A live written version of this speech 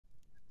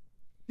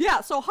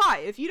Yeah, so hi,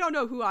 if you don't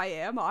know who I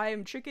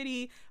am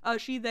Chickadee,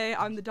 she, they,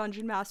 I'm the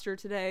dungeon master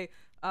today,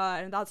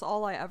 and that's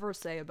all I ever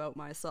say about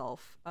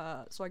myself.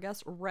 So I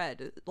guess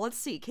Red. Let's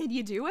see, can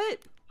you do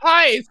it?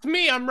 Hi, it's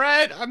me, I'm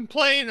Red. I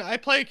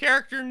play a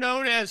character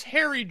known as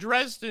Harry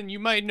Dresden. You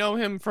might know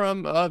him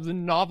from the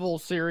novel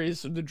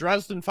series, The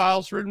Dresden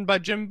Files, written by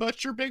Jim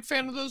Butcher. Big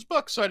fan of those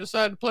books, so I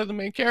decided to play the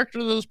main character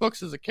of those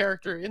books as a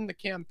character in the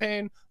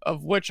campaign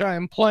of which I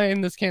am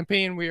playing this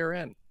campaign we are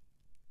in.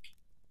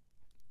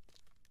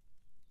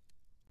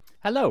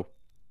 Hello,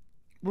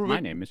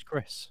 my name is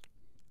Chris.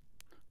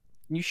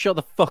 You shut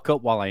the fuck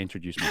up while I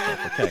introduce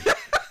myself, okay?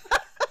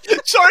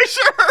 Sorry,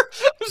 sir!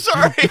 I'm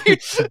sorry!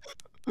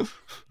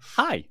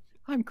 Hi,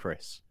 I'm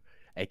Chris,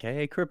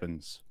 aka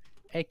Cribbins,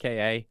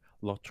 aka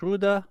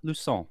L'Otruda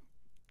Luçon,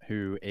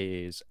 who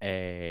is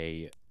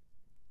a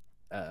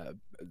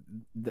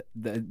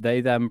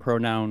they/them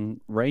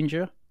pronoun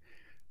ranger.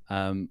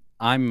 I'm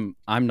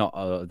not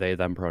a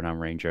they/them pronoun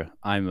ranger.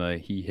 I'm a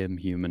he/him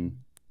human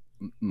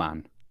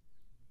man.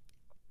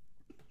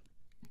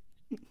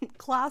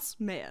 Class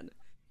man.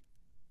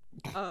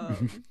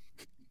 Okay,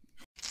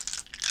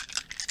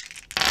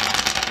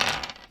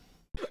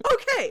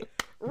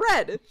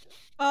 Red.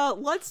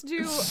 Let's do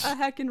a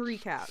heckin'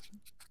 recap.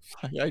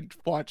 I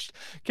watched.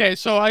 Okay,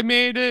 so I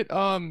made it.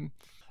 I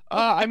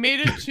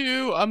made it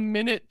to a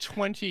minute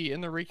 20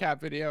 in the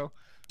recap video.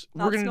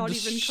 That's not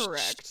even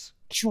correct.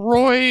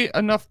 Destroy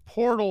enough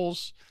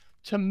portals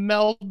to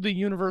meld the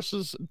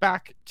universes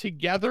back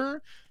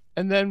together,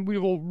 and then we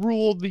will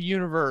rule the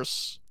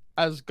universe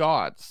as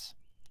gods.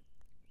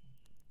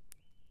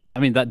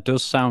 I mean, that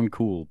does sound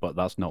cool, but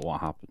that's not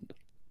what happened.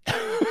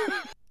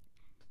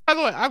 By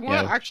the way, I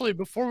want to actually,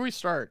 before we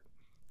start,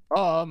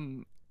 I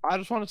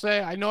just want to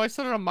say, I know I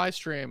said it on my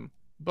stream,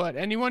 but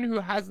anyone who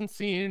hasn't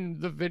seen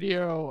the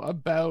video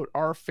about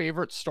our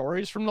favorite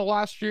stories from the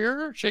last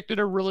year, Chick did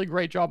a really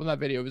great job on that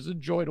video. It was a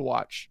joy to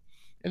watch.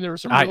 And there were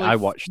some really, I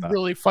watched that.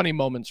 Really funny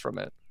moments from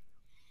it.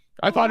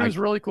 I thought it was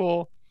really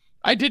cool.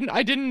 I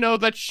didn't know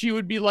that she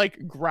would be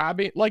like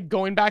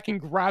going back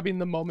and grabbing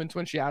the moments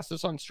when she asked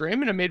us on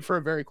stream, and it made for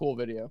a very cool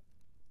video.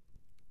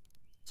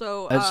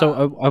 So,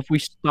 have we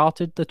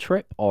started the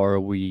trip, or are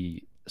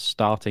we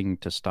starting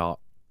to start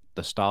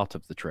the start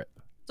of the trip?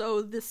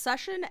 So the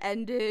session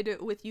ended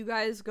with you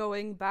guys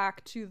going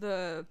back to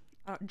the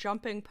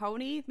jumping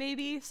pony,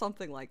 maybe?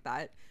 Something like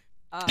that.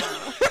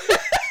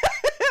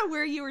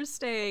 Where you were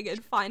staying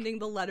and finding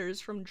the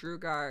letters from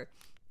Drugar.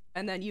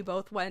 And then you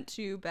both went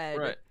to bed.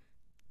 Right.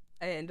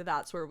 And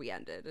that's where we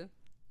ended.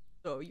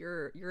 So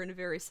you're in a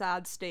very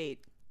sad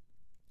state.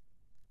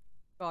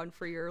 Gone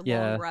for your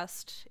long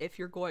rest, if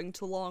you're going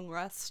to long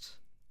rest.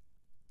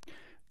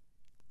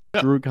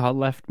 Drugar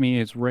left me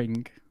his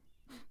ring.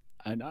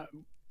 And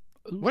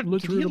what,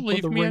 did he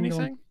leave me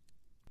anything?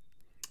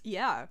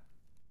 Yeah.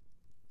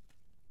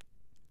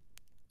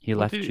 He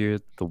left you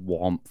the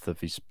warmth of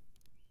his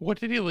What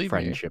did he leave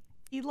friendship.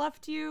 Me? He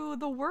left you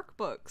the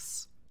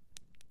workbooks.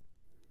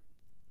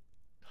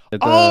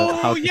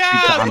 Oh,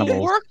 yeah, the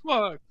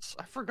workbooks!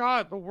 I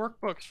forgot, the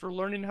workbooks for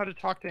learning how to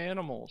talk to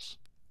animals.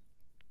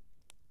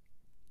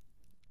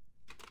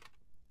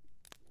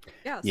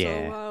 Yeah,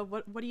 so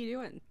what are you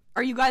doing?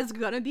 Are you guys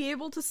gonna be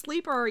able to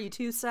sleep, or are you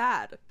too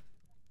sad?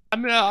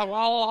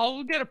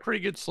 I'll get a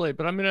pretty good sleep,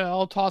 but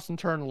I'll toss and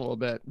turn a little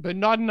bit, but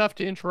not enough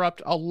to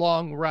interrupt a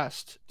long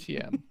rest,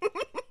 TM.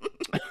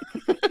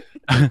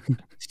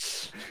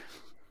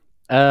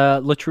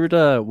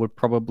 Latruda would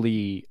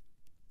probably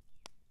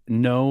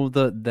know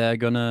that they're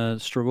gonna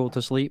struggle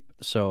to sleep,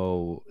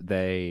 so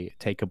they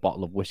take a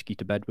bottle of whiskey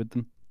to bed with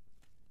them.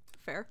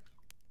 Fair.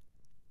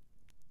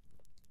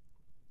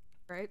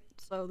 Right,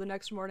 so the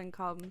next morning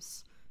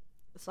comes,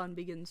 the sun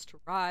begins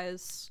to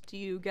rise. Do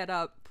you get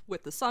up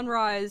with the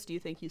sunrise? Do you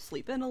think you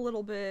sleep in a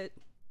little bit?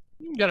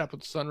 You can get up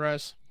with the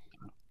sunrise.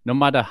 No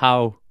matter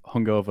how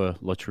hungover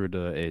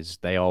Latruda is,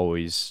 they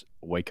always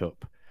wake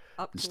up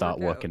and start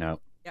working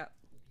out. Yeah.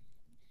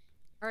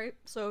 Alright,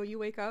 so you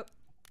wake up.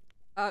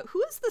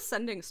 Who is the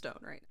sending stone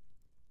right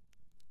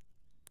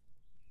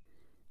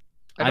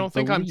now? I don't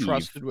think I'm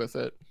trusted with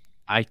it.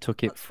 I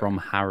took it from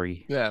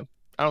Harry. Yeah,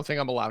 I don't think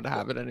I'm allowed to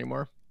have it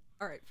anymore.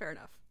 Alright, fair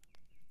enough.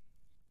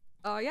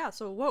 Yeah,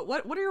 so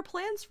what are your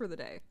plans for the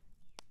day?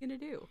 What are you gonna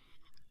do?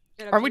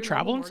 Are we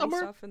traveling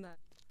somewhere?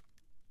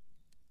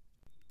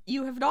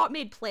 You have not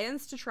made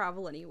plans to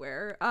travel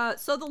anywhere.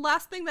 So the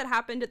last thing that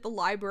happened at the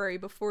library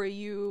before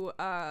you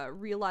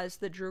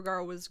realized that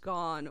Drugar was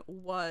gone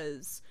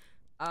was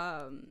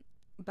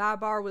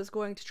Babar was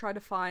going to try to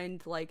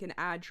find like an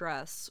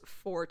address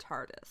for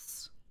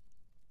TARDIS.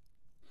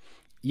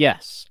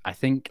 Yes, I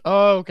think.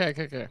 Oh,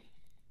 okay.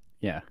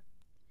 Yeah.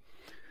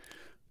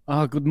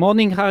 Good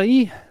morning,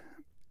 Harry.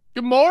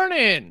 Good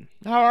morning.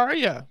 How are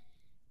you?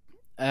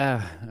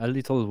 A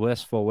little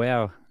worse for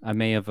wear. I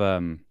may have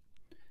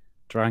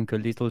drank a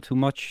little too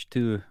much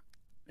to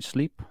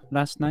sleep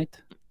last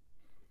night.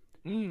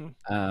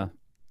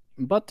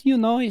 But you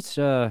know, it's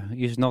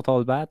not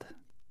all bad,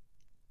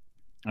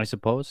 I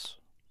suppose.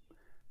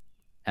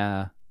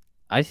 I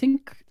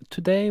think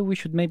today we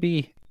should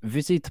maybe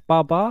visit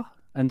Baba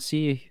and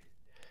see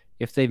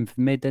if they've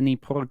made any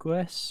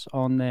progress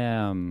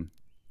on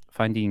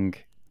finding,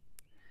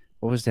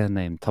 what was their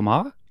name?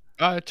 Tamar?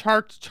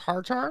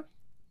 Tartar?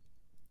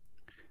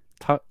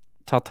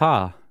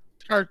 Tata.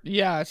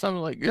 Yeah,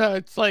 something like, yeah,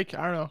 it's like,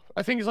 I don't know.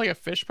 I think it's like a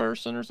fish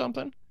person or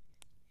something.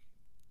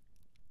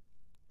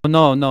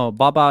 No,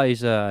 Baba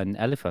is an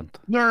elephant.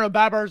 No,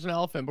 Babar's an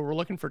elephant, but we're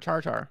looking for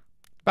Tartar.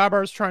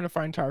 Babar's trying to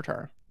find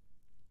Tartar.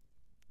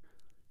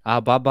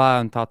 Baba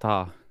and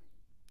Tata.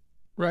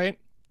 Right?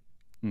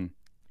 Hmm.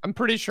 I'm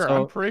pretty sure.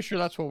 So, I'm pretty sure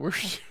that's what we're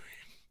doing.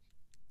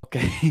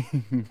 Okay.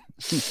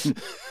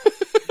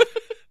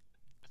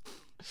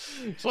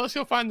 So let's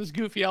go find this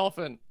goofy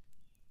elephant.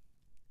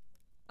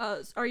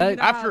 Are you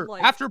gonna have,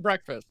 like... after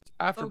breakfast?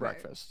 After Okay.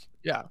 breakfast.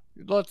 Yeah.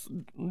 Let's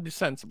be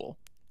sensible.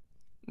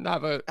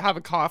 Have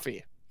a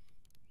coffee.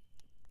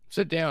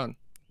 Sit down.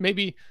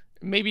 Maybe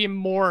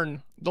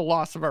mourn the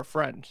loss of our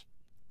friend.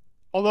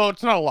 Although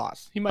it's not a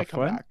loss. He might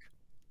come back.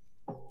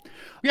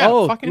 Yeah,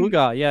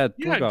 Drugar. Yeah,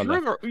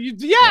 Drugar.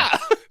 Yeah.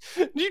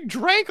 You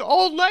drank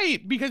all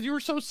night because you were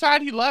so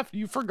sad he left.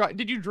 You forgot.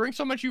 Did you drink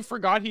so much you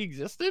forgot he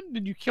existed?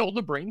 Did you kill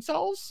the brain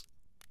cells?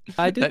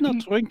 I did not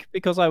drink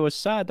because I was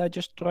sad. I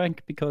just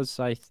drank because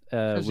I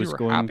was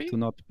going to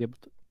not be able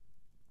to.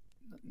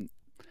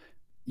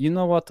 You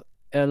know what?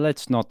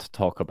 Let's not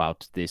talk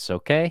about this,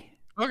 okay?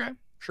 Okay,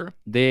 sure.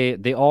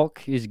 The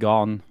orc is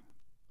gone.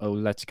 Oh,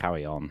 let's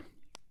carry on.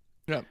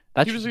 Yeah,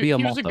 that should be a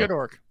motto. He was a good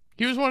orc.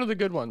 He was one of the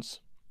good ones.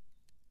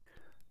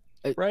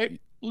 Right,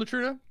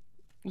 Latruda?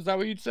 Is that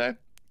what you'd say?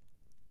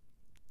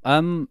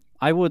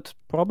 I would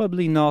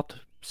probably not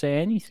say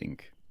anything.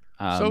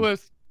 So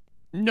with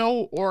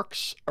no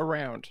orcs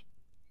around,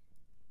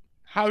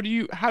 how do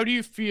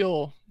you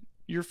feel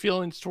your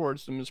feelings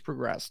towards them has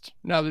progressed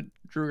now that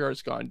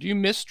Drugar's gone? Do you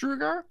miss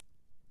Drugar?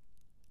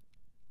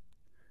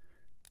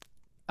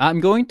 I'm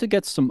going to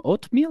get some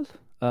oatmeal.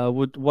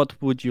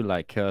 What would you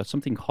like?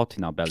 Something hot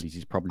in our bellies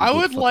is probably. I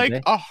would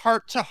like a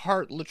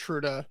heart-to-heart,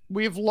 Latruda.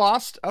 We've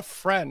lost a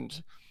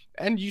friend,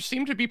 and you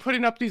seem to be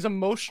putting up these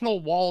emotional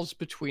walls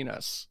between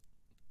us.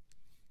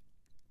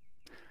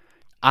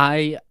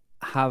 I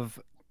have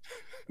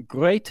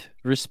great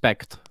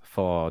respect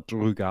for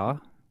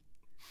Drugar.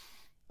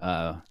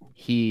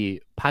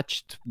 He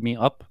patched me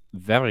up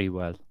very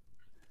well.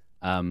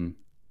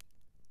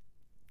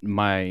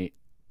 My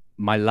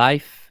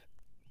life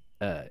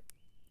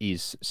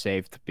is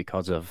saved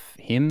because of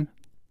him,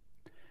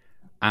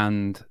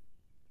 and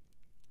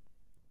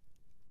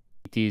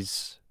it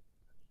is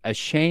a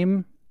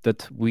shame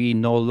that we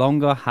no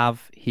longer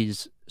have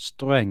his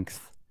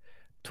strength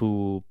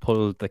to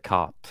pull the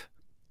cart.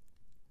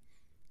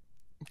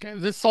 Okay,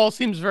 this all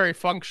seems very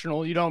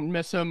functional. You don't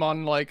miss him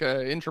on like a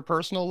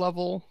interpersonal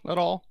level at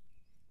all?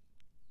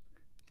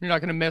 You're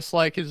not gonna miss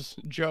like his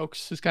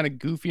jokes, his kind of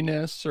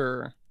goofiness,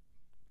 or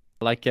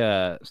like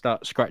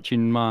start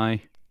scratching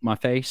my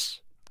face.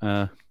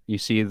 You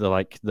see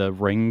the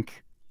ring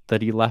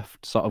that he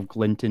left sort of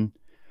glinting.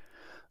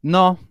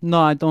 No,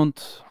 I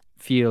don't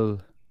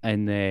feel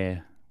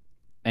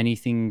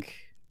anything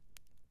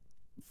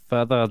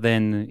further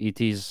than it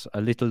is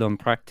a little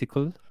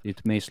unpractical.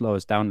 It may slow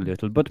us down a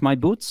little, but my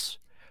boots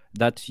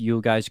that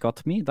you guys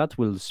got me, that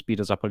will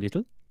speed us up a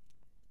little.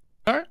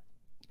 All right,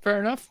 fair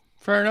enough.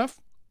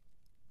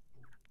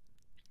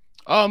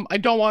 I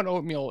don't want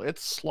oatmeal.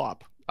 It's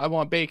slop. I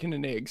want bacon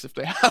and eggs if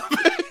they have it.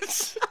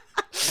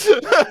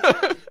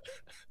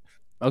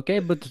 Okay,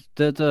 but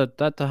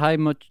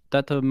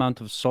that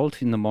amount of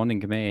salt in the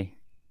morning may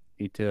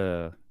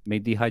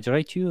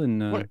dehydrate you,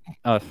 and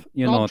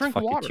you know what?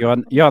 Fuck it.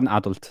 You're an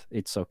adult.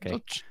 It's okay.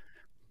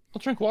 I'll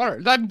drink water.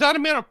 That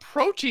amount of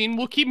protein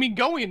will keep me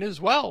going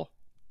as well.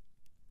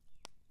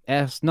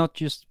 It's not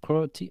just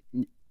protein.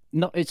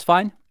 No, it's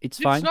fine. It's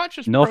fine. Not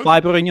just no protein.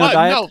 Fiber in your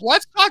diet. No,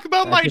 let's talk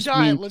about my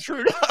diet,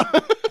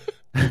 Latruda.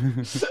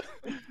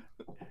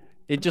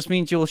 It just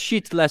means you'll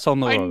shit less on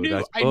the road,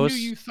 I suppose. I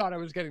knew you thought I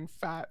was getting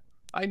fat.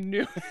 I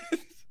knew it.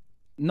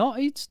 No,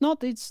 it's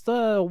not. It's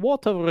the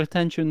water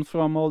retention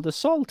from all the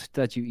salt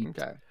that you eat.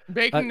 Okay.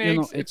 Bacon and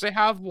eggs. If they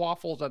have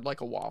waffles, I'd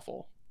like a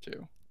waffle,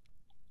 too.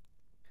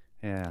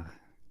 Yeah,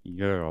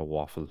 you're a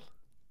waffle.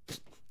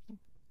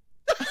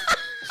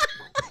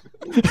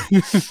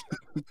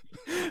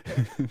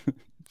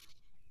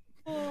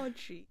 Oh,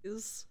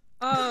 jeez.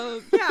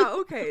 Yeah,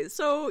 okay.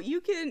 So you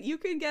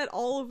can get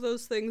all of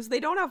those things. They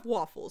don't have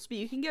waffles, but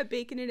you can get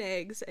bacon and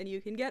eggs, and you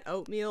can get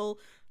oatmeal.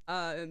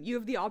 You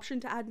have the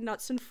option to add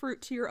nuts and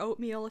fruit to your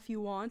oatmeal if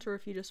you want, or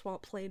if you just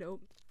want plain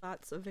oatmeal,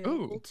 that's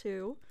available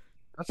too.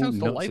 That sounds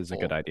delightful. Nuts is a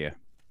good idea.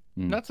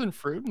 Nuts and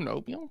fruit and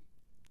oatmeal?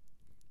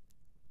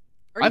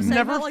 Are you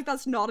saying that like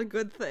that's not a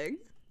good thing?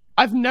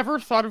 I've never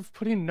thought of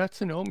putting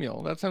nuts in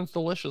oatmeal. That sounds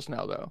delicious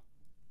now, though.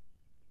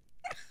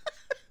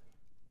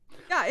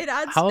 Yeah, it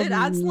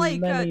adds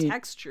like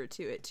texture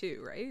to it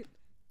too, right?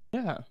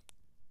 Yeah.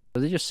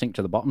 Does it just sink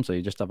to the bottom so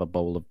you just have a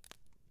bowl of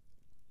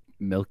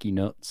milky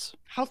nuts?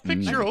 How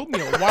thick's your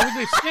oatmeal? Why would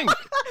they sink?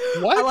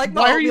 What? I like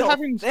why are you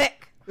having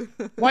thick?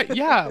 Why?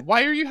 Yeah.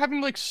 Why are you having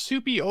like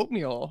soupy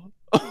oatmeal?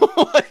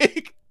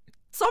 Like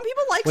some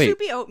like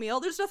soupy oatmeal.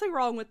 There's nothing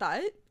wrong with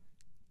that.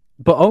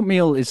 But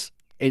oatmeal is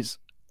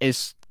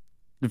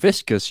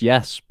viscous,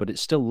 yes, but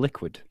it's still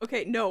liquid.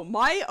 Okay, no,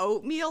 my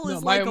oatmeal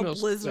is like a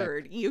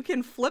blizzard. Thick. You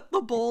can flip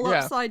the bowl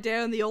upside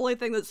down. The only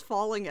thing that's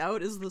falling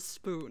out is the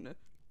spoon.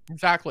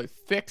 Exactly.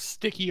 Thick,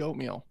 sticky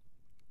oatmeal.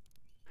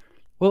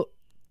 Well,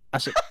 I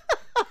suppose.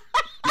 I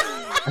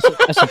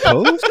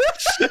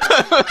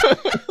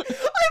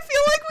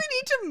feel like we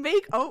need to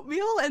make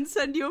oatmeal and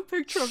send you a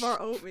picture of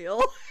our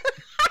oatmeal.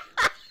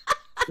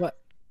 What?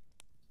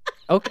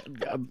 Okay,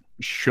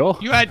 sure.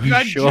 You had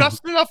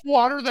just enough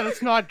water that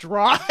it's not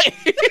dry.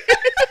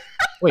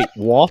 Wait,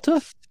 water?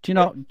 Do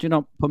you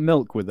not put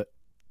milk with it?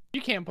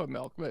 You can put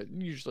milk, but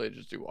usually I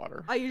just do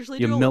water. I usually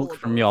do milk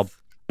from your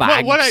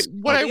bags. What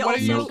I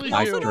usually do. We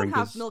also don't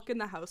have milk in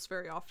the house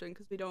very often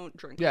because we don't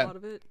drink a lot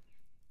of it.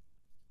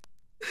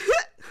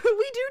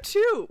 We do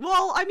too.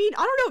 Well, I mean,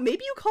 I don't know.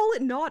 Maybe you call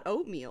it not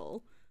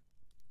oatmeal.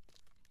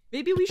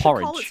 Maybe we should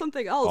call it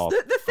something else.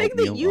 The thing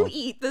that you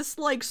eat, this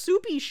like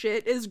soupy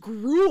shit, is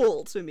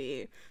gruel to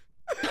me.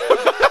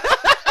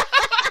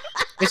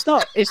 It's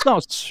not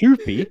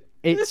soupy.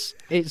 It's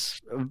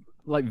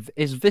like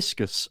it's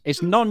viscous.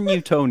 It's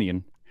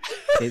non-Newtonian.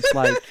 It's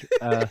like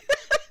but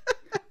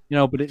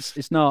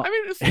it's not. I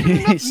mean,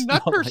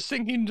 nuts are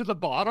sinking to the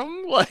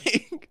bottom.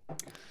 Like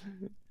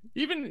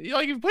even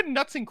like if you put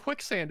nuts in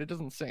quicksand, it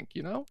doesn't sink.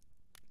 You know.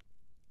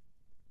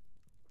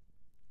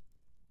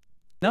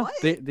 No,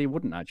 they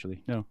wouldn't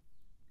actually. No.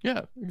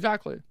 Yeah,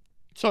 exactly.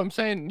 So I'm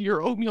saying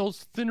your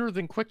oatmeal's thinner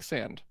than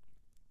quicksand.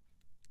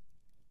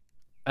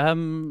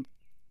 No,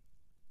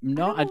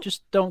 I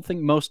just don't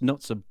think most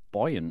nuts are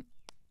buoyant.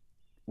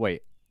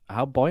 Wait,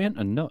 how buoyant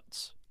are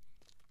nuts?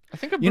 I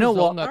think you know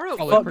what?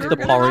 Fuck the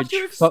porridge.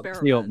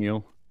 Fuck the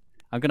oatmeal.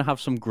 I'm gonna have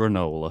some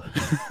granola.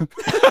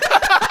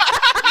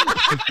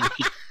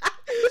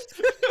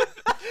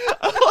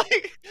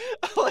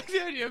 I like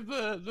the idea of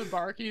the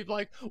barkeep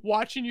like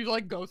watching you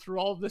like go through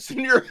all of this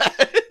in your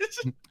head.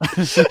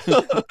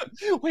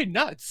 Wait,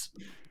 nuts.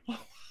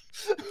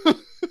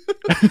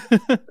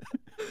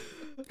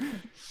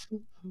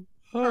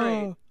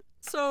 Alright.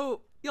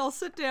 So y'all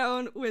sit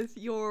down with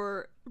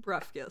your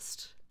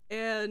breakfast,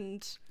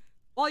 and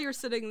while you're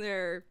sitting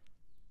there,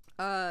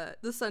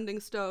 the sending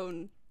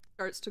stone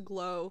starts to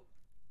glow.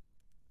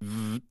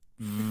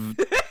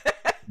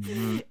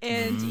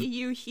 And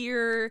you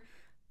hear,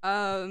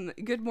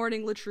 good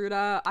morning,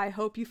 Latruda. I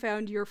hope you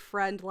found your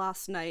friend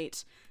last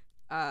night.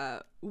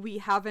 We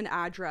have an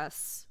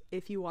address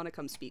if you want to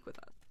come speak with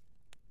us.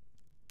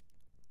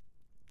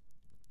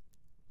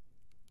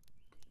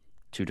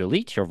 To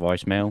delete your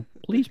voicemail,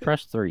 please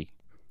press 3.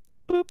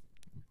 Boop.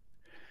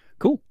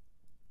 Cool.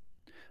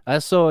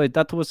 So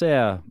that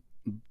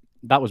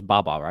was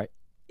Baba, right?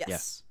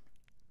 Yes.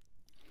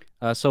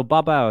 Yeah. So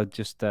Baba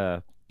just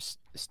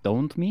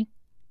stoned me.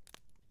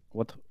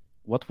 What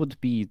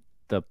would be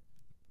the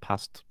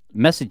past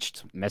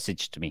message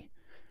to me?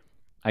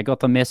 I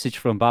got a message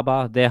from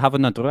Baba. They have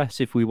an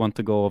address if we want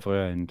to go over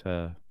and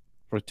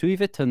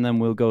retrieve it, and then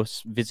we'll go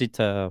visit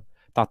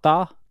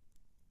Tata.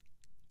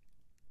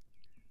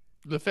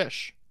 The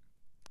fish.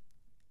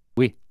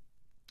 Oui.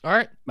 All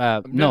right.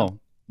 No,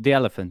 the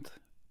elephant.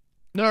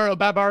 No,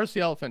 Babar's the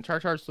elephant.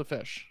 Tartar's the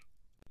fish.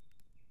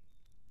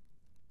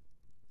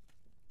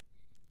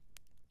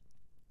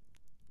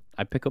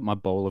 I pick up my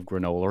bowl of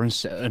granola and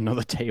sit at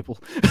another table.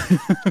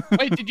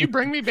 Wait, did you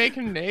bring me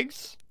bacon and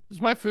eggs? Is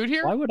my food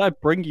here? Why would I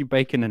bring you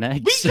bacon and eggs?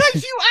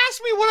 Because you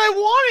asked me what I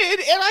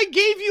wanted, and I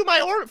gave you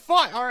my order.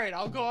 Fine. All right,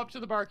 I'll go up to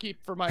the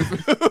barkeep for my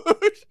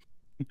food.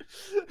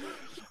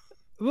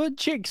 Well,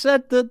 Chick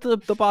said that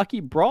the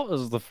barkeep brought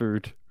us the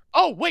food.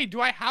 Oh, wait, do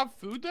I have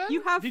food then?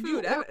 You have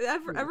food.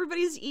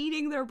 Everybody's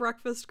eating their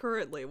breakfast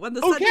currently. When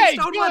the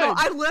sending stone went out,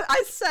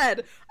 I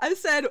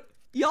said,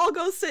 y'all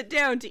go sit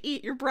down to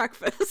eat your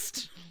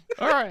breakfast.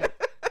 All right.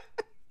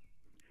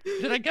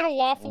 Did I get a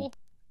waffle?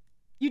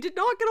 You did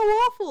not get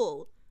a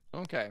waffle.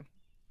 Okay.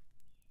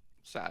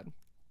 Sad.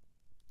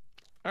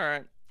 All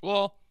right.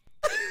 Well,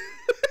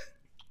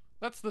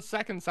 that's the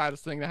second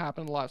saddest thing that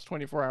happened in the last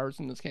 24 hours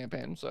in this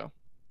campaign, so.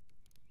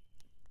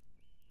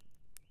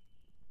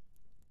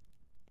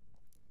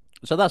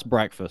 So that's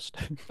breakfast.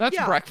 That's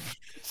breakfast.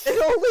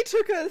 It only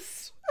took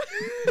us,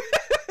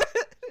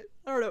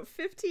 I don't know,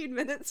 15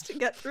 minutes to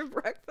get through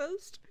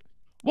breakfast.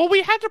 Well,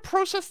 we had to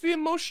process the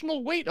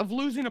emotional weight of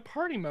losing a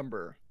party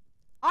member.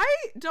 I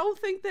don't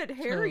think that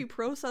Harry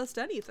processed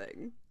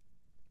anything.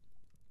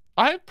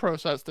 I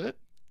processed it.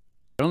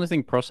 The only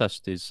thing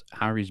processed is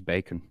Harry's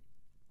bacon.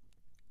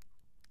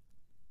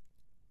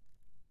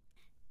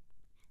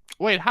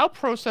 Wait, how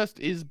processed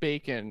is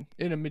bacon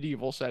in a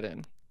medieval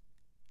setting?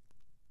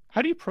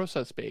 How do you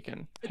process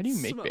bacon? How do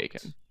you make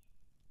bacon?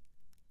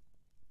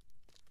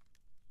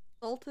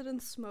 Salted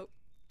and smoked.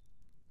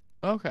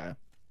 Okay.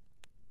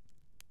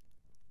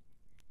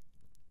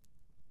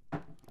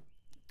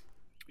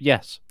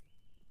 Yes.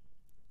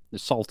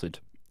 It's salted.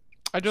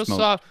 I just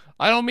saw,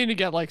 I don't mean to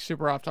get like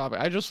super off topic.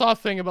 I just saw a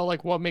thing about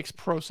like what makes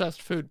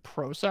processed food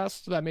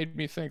processed that made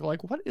me think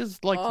like, what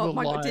is like the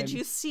line? God, did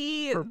you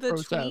see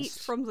the tweet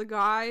from the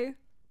guy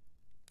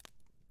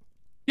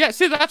Yeah,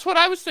 see, that's what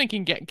I was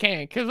thinking,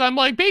 Kank, because I'm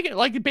like, bacon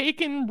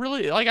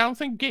really, like, I don't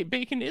think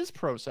bacon is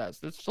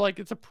processed. It's like,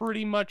 it's a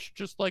pretty much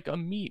just like a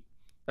meat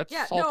that's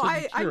salted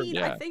and cured. I mean,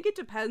 I think it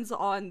depends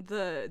on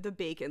the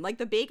bacon. Like,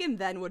 the bacon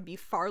then would be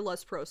far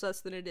less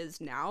processed than it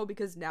is now,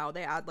 because now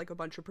they add, like, a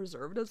bunch of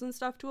preservatives and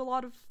stuff to a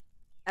lot of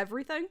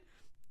everything.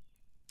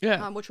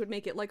 Yeah. Which would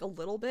make it, like, a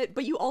little bit,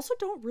 but you also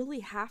don't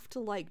really have to,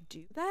 like,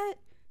 do that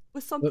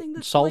with something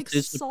that's, salt like,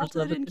 is the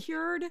salted and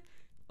cured.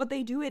 But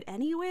they do it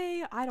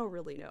anyway? I don't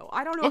really know.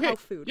 I don't know how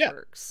food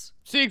works.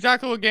 See,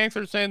 exactly what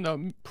gangsters are saying,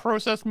 though.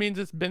 Process means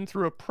it's been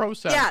through a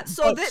process. Yeah,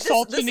 so this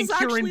salting is and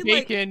curing actually,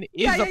 bacon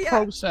is a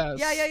process.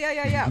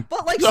 Yeah.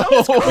 But, like, so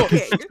is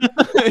cooking.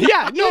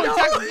 Yeah, no,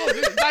 exactly.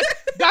 No,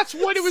 that's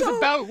what it was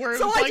about. Where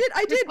it was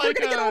I did. We're like,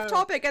 gonna get off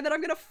topic, and then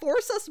I'm gonna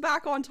force us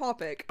back on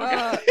topic.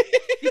 Okay.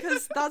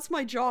 Because that's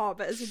my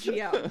job as a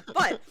GM.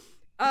 But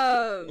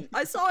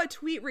I saw a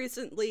tweet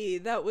recently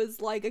that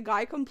was like a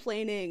guy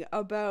complaining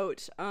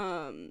about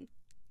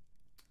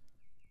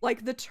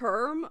like the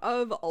term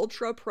of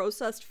ultra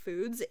processed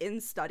foods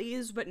in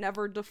studies, but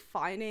never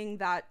defining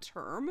that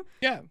term.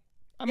 Yeah,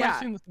 I might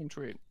have seen the same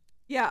tweet.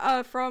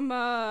 Yeah, from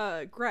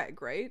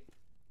Greg, right?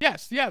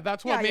 Yes, yeah,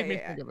 that's what made me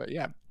think of it.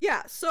 Yeah.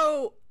 Yeah,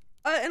 so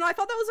and I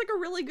thought that was like a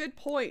really good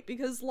point,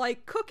 because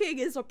like cooking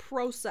is a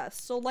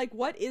process. So like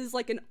what is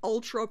like an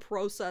ultra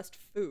processed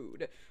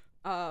food?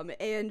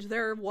 And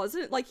there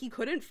wasn't, like, he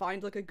couldn't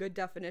find like a good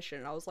definition.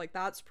 And I was like,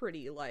 that's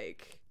pretty,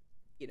 like,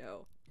 you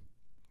know.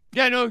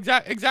 Yeah, no,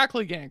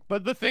 exactly, Gank.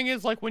 But the thing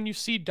is, like, when you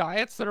see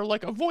diets that are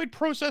like, avoid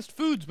processed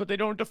foods, but they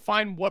don't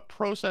define what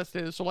processed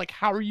is, so, like,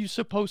 how are you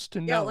supposed to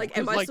know? Yeah, like,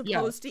 am I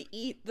supposed to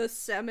eat the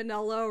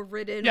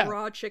salmonella-ridden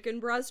raw chicken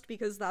breast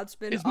because that's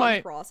been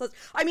unprocessed?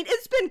 I mean,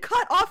 it's been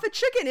cut off a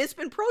chicken, it's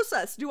been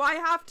processed. Do I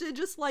have to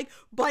just, like,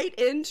 bite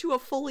into a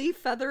fully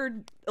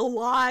feathered,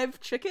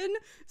 alive chicken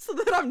so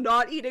that I'm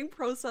not eating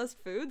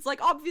processed foods?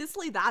 Like,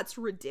 obviously that's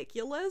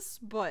ridiculous,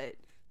 but...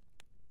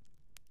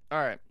 All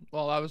right.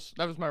 Well,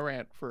 that was my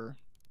rant for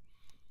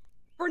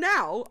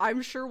now.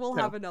 I'm sure we'll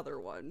have another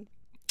one.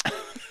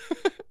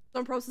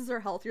 Some processes are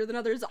healthier than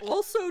others.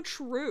 Also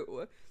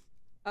true.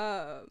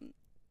 Well,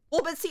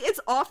 but see, it's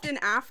often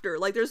after.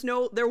 Like,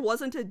 there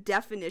wasn't a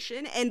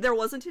definition, and there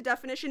wasn't a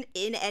definition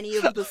in any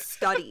of the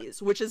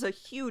studies, which is a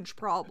huge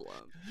problem.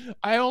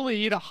 I only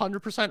eat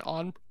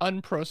 100%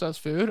 unprocessed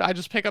food. I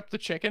just pick up the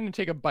chicken and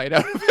take a bite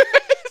out of it.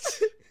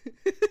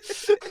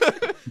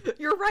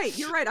 You're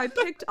right. I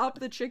picked up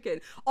the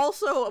chicken.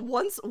 Also,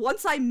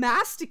 once I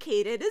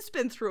masticate it, it's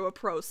been through a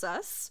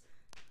process.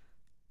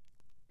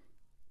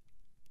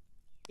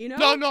 You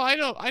know? No, I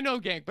know,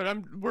 Gank, but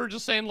we're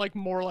just saying, like,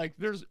 more like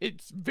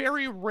it's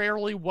very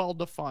rarely well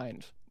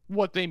defined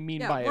what they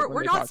mean by it.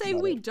 We're not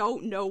saying we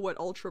don't know what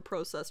ultra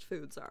processed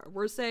foods are.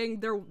 We're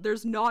saying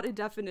there's not a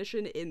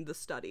definition in the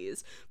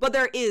studies, but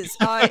there is.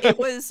 It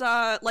was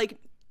like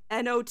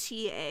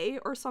NOTA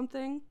or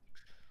something.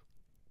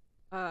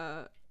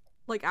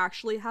 Like,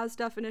 actually has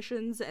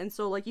definitions, and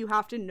so, like, you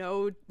have to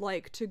know,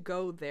 like, to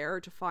go there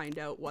to find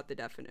out what the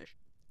definition.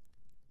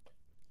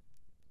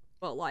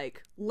 But,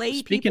 like,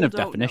 Speaking of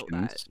don't definitions,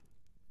 know that.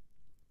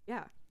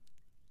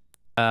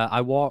 Yeah. I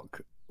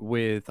walk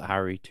with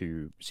Harry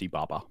to see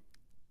Baba.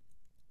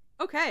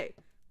 Okay,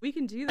 we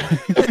can do that.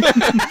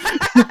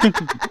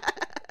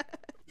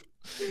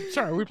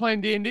 Sorry, are we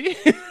playing D&D?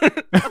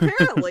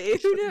 Apparently,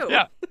 who knew?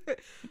 Yeah.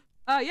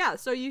 Yeah,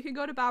 so you can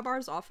go to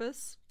Babar's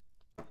office.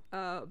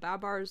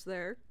 Babar's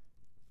there.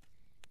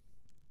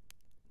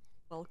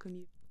 Welcome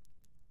you.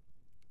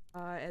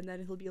 And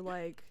then he'll be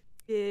like,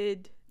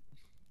 Did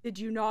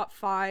you not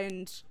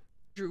find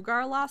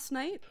Drugar last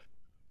night?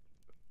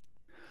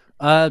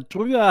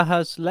 Drugar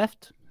has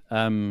left.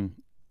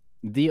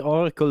 The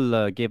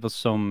Oracle gave us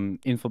some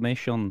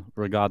information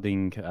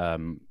regarding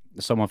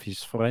some of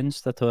his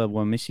friends that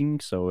were missing,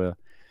 so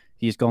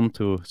he's gone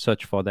to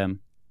search for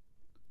them.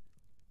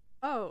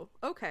 Oh,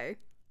 okay.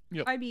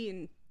 Yep. I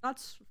mean,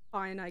 that's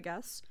fine, I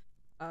guess.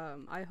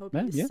 I hope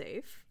he's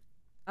safe.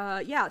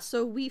 Yeah,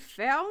 so we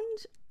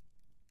found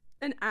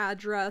an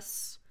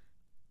address.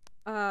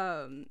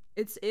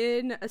 It's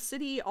in a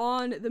city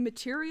on the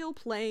material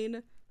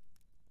plane.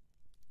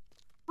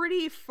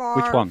 Pretty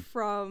far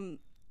from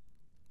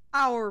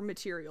our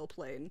material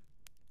plane.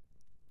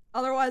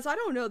 Otherwise, I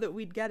don't know that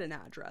we'd get an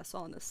address,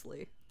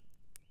 honestly.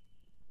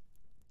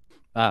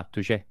 Ah,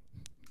 touché.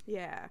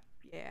 Yeah.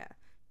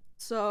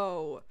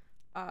 So,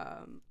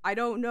 I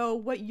don't know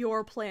what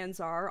your plans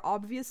are.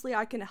 Obviously,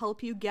 I can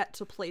help you get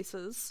to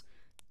places.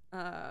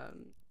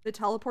 The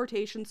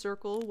teleportation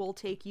circle will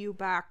take you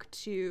back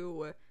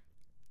to...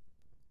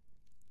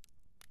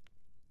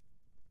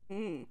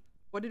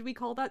 What did we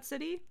call that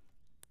city?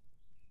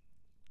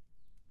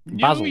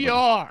 New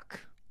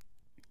York!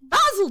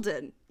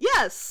 Basildon!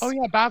 Yes! Oh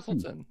yeah,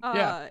 Basildon.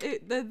 Yeah.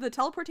 The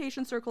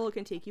teleportation circle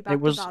can take you back to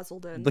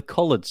Basildon. The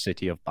colored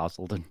city of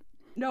Basildon.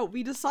 No,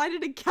 we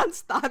decided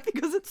against that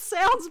because it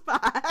sounds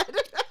bad.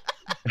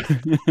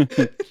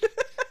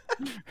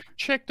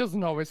 Chick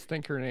doesn't always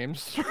think her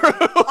name's through.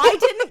 I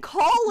didn't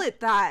call it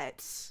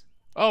that.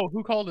 Oh,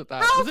 who called it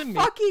that? How Was it me?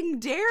 fucking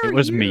dare It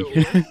was you?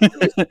 me.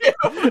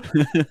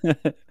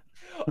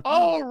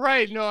 Oh,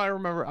 right. No, I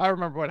remember. I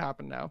remember what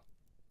happened now.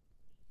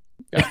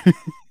 Yeah.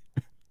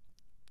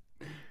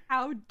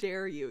 How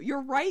dare you?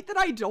 You're right that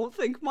I don't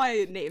think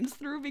my names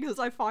through because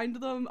I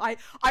find them, I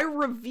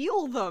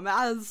reveal them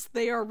as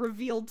they are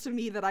revealed to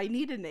me that I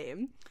need a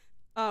name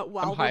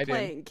while we're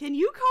playing. Can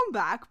you come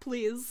back,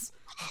 please?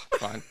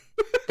 Fine.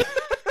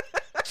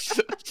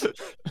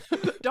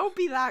 Don't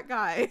be that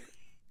guy.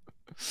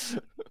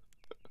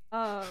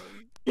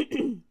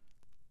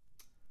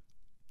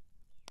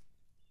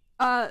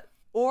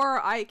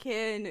 Or I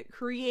can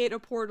create a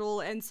portal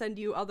and send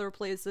you other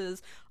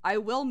places. I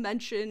will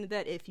mention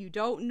that if you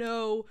don't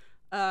know,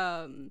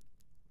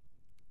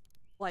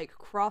 like,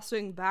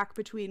 crossing back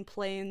between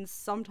planes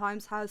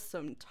sometimes has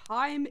some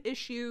time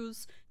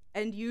issues,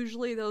 and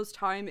usually those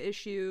time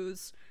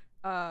issues,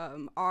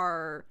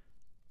 are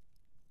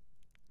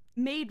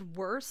made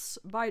worse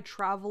by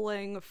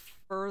traveling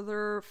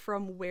further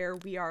from where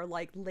we are,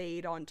 like,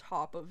 laid on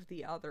top of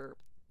the other.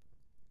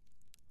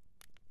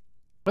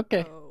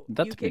 Okay, so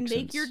that you can makes make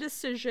sense. your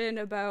decision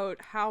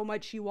about how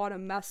much you want to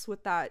mess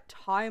with that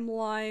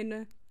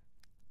timeline,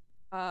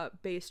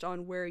 based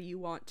on where you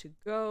want to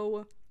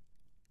go.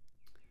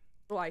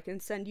 So I can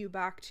send you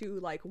back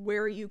to, like,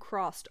 where you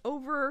crossed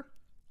over.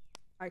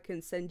 I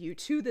can send you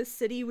to the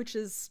city, which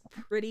is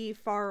pretty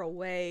far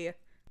away.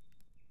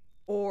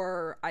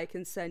 Or I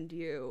can send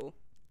you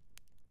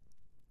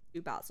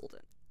to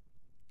Basildon.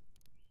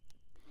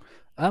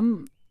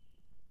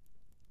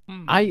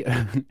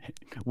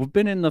 We've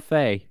been in the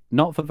Fae,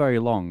 not for very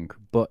long,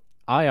 but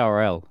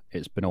IRL,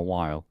 it's been a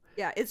while.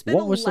 Yeah, it's been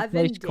what was the 11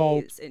 place days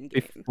called in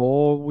game.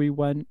 Before we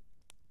went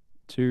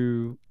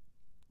to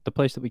the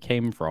place that we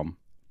came from?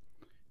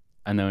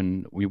 And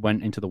then we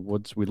went into the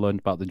woods, we learned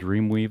about the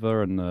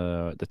Dreamweaver and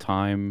the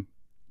time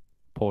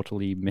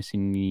portally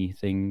missing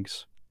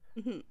things.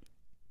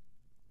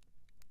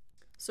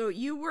 So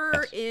you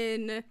were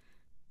in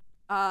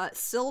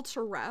Sil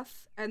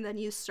Tareth, and then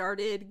you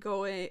started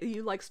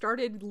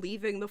started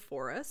leaving the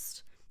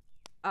forest.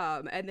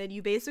 And then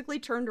you basically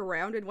turned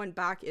around and went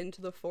back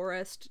into the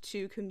forest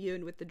to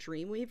commune with the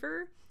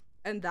Dreamweaver,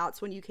 and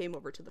that's when you came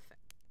over to the Fae.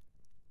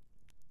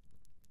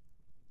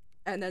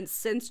 And then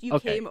since you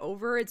came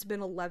over, it's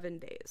been 11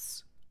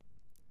 days.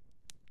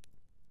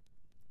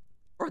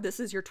 Or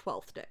this is your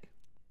 12th day.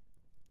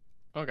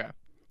 Okay.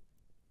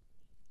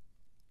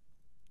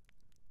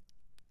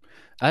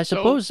 I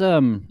suppose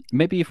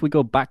maybe if we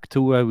go back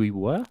to where we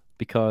were,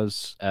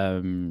 because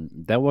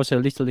there was a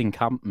little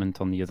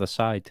encampment on the other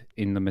side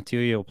in the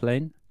material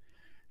plane.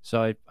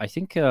 So I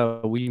think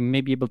we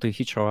may be able to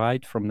hitch a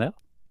ride from there.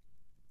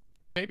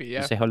 Maybe,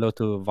 yeah. Say hello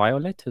to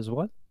Violet as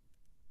well.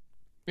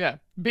 Yeah.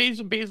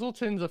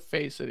 Basildon's a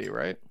Fae city,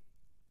 right?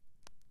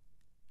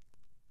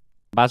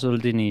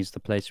 Basildon is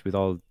the place with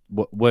all...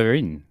 We're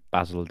in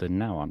Basildon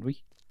now, aren't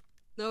we?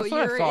 No,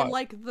 you're in,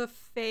 like, the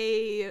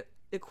Fae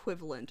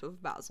equivalent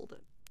of Basildon.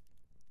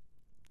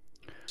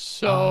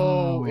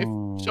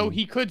 So so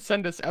he could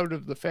send us out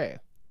of the Fae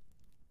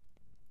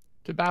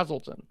to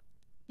Basildon.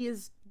 He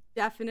is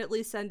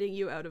definitely sending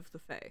you out of the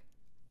Fae.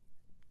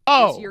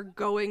 Oh, you're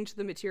going to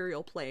the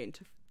material plane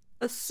to.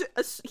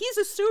 He's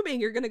assuming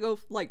you're gonna go,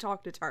 like,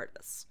 talk to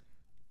Tardis.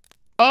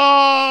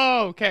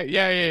 Oh, okay.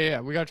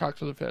 Yeah. We gotta talk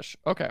to the fish.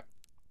 Okay.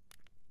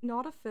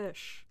 Not a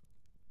fish.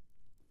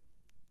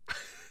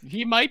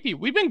 He might be.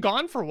 We've been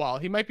gone for a while.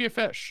 He might be a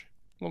fish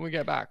when we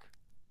get back.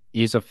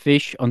 He's a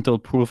fish until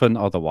proven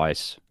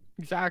otherwise.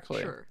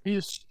 Exactly. Sure.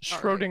 He's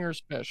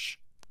Schrodinger's fish.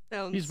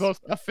 Sounds... He's both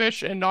a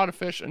fish and not a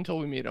fish until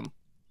we meet him.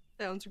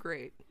 Sounds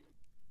great.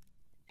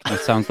 That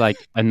sounds like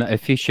an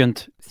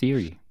efficient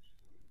theory.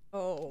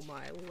 Oh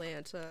my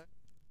Lanta.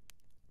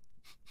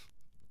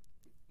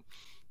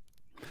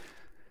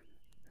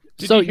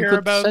 So you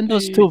could send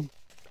us to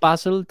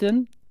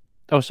Basildon?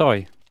 Oh,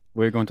 sorry.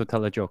 We're going to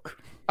tell a joke.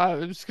 I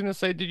was gonna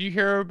say, did you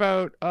hear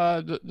about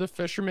the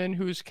fisherman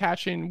who's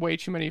catching way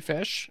too many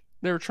fish?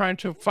 They were trying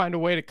to find a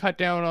way to cut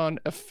down on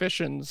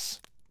efficiencies.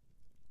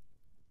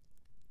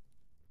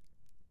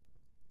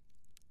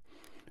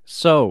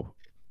 So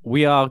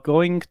we are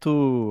going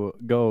to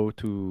go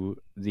to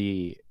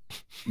the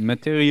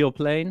material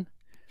plane,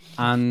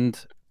 and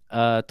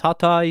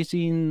Tata is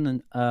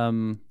in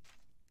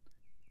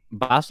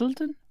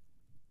Basildon?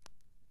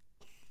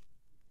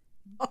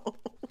 Oh.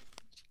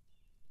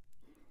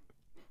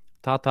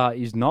 Tata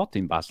is not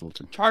in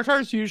Basildon.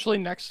 Tartar's usually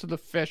next to the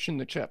fish and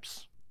the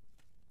chips.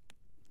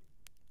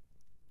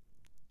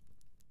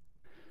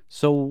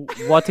 So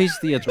what is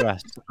the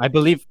address? I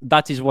believe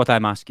that is what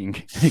I'm asking.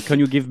 Can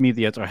you give me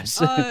the address?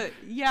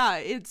 Yeah,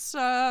 it's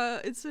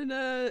in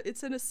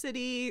a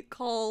city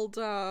called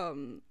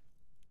fuck.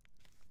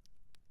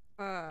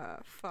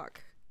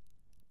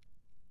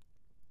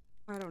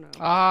 I don't know.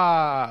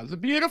 Ah, the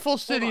beautiful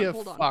city of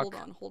fuck.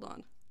 Hold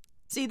on.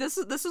 See, this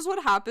is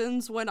what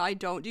happens when I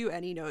don't do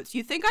any notes.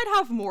 You think I'd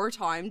have more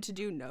time to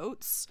do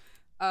notes,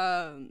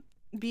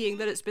 being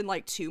that it's been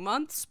like 2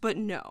 months, but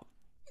no,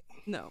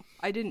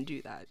 I didn't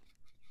do that.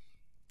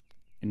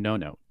 No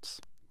notes.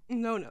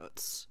 No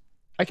notes.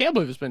 I can't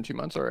believe it's been 2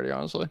 months already,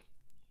 honestly.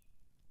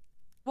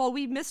 Well,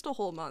 we missed a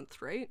whole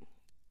month, right?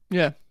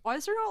 Yeah. Why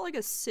is there not like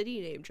a city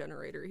name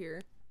generator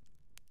here?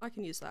 I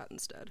can use that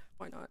instead.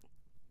 Why not?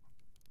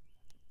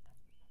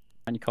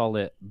 And you call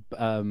it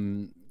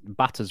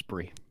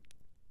Battersbrie.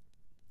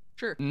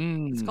 Sure.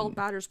 It's called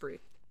Battersbrie.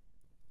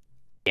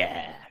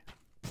 Yeah.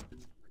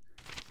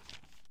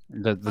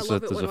 I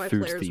love it when my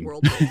players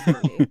world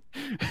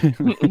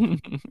for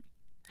me.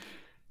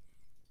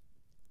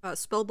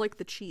 Spelled like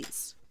the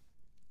cheese.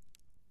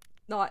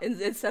 Not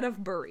instead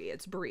of Bury,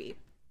 it's Brie.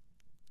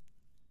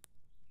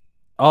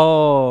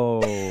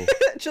 Oh.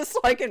 Just so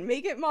I can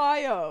make it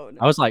my own.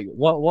 I was like,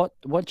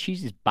 what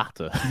cheese is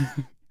batter?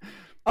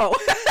 Oh.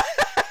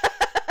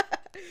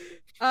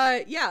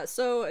 Yeah,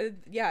 so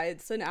yeah,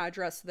 it's an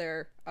address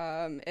there.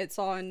 It's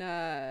on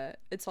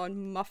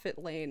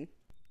Muffet Lane.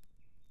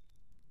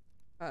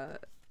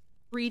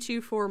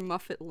 324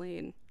 Muffet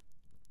Lane.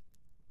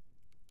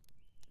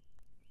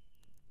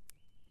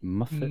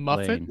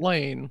 Muffet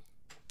Lane.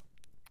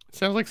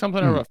 Sounds like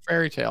something out of a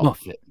fairy tale.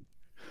 Muffet.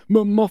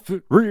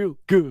 Muffet real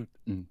good.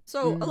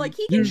 So, like,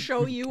 he can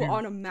show you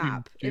on a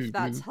map if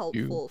that's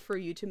helpful for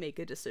you to make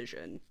a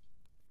decision.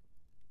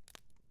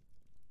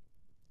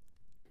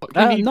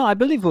 No, I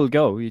believe we'll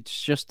go.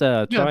 It's just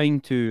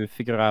trying to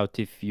figure out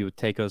if you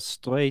take us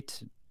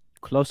straight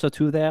closer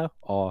to there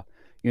or,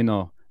 you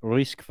know,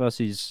 risk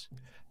versus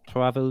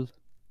travel.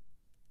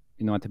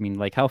 You know what I mean?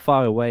 Like, how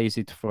far away is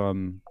it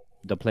from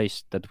the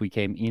place that we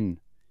came in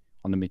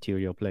on the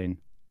material plane?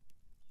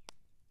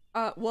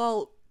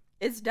 Well,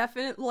 it's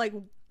definitely, like,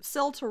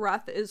 Sil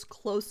Tareth is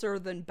closer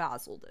than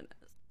Basildon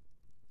is.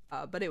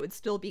 But it would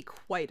still be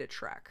quite a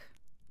trek.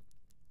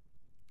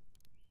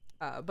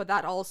 But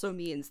that also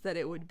means that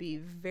it would be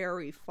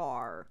very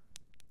far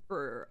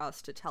for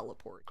us to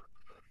teleport.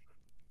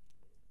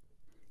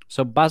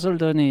 So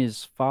Basildon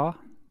is far?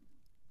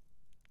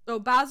 So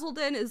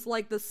Basildon is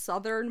like the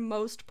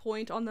southernmost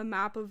point on the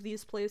map of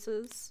these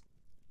places.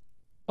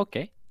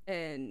 Okay.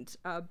 And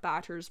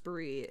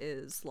Battersbrie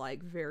is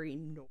like very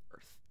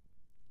north.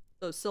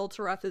 So Sil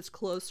Tareth is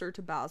closer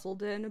to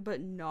Basildon,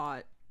 but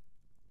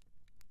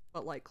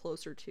like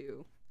closer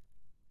to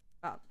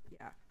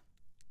yeah.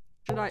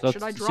 Should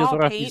I draw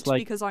paint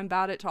like... because I'm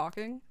bad at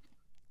talking?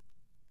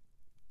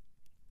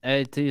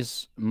 It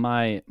is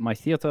my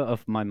theater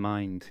of my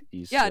mind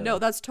is. Yeah, no,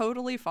 that's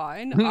totally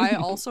fine. I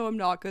also am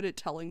not good at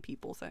telling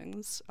people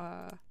things.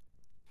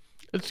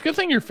 It's a good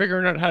thing you're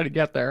figuring out how to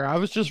get there. I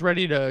was just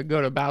ready to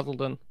go to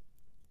Basildon.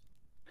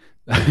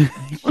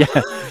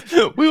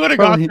 Yeah, we would have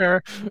got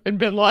there and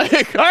been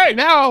like, "All right,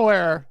 now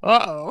where?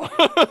 Uh-oh."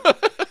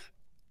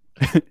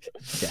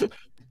 Yeah.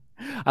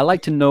 I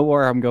like to know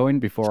where I'm going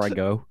before I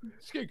go.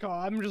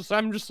 I'm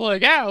just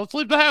like, yeah, let's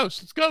leave the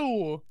house. Let's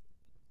go.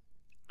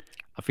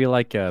 I feel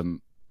like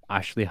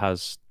Ashley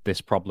has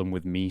this problem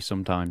with me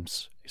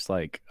sometimes. It's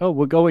like, oh,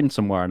 we're going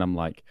somewhere, and I'm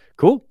like,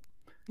 cool.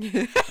 Do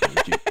you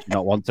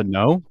not want to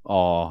know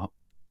or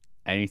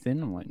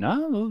anything? I'm like,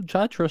 no,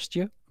 I trust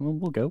you.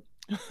 We'll go.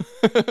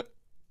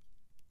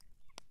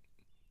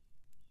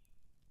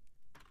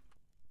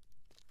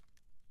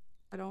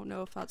 I don't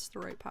know if that's the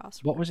right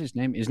password. What was his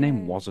name? His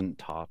name wasn't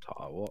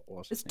Tartar. What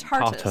was his name?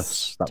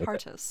 Tartus.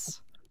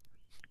 Tartus.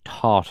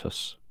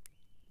 Tartus.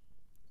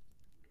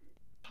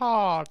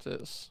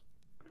 Tartus.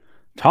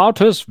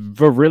 Tartus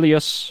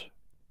Virilius.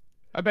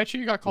 I bet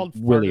you got called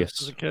Willius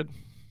as a kid.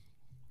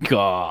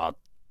 God,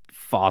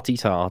 farty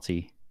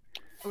tarty.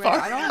 Wait,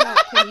 I don't know.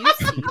 Can you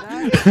see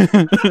that?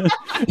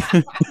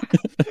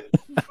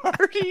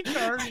 Farty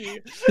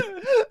tarty.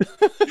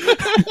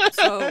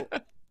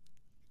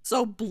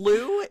 So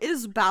blue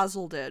is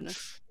Basildon,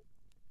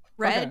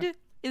 red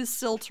is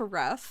Sil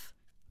Tareth,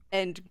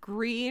 and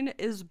green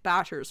is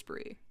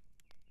Battersbrie.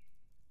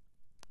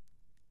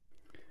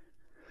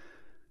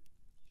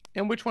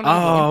 And which one?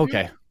 Oh,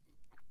 okay.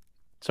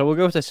 So we'll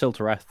go to Sil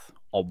Tareth,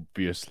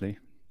 obviously.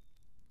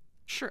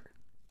 Sure.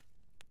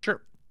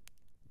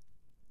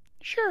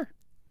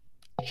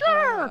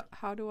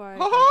 How do I do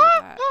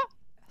that?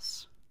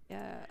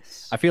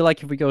 Yes. I feel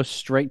like if we go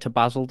straight to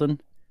Basildon,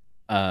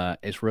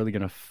 it's really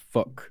gonna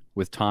fuck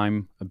with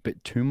time a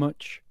bit too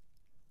much.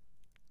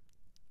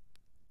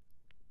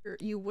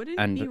 You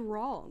wouldn't be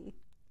wrong.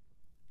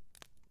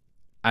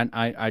 And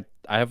I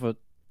have a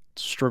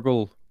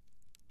struggle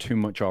too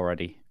much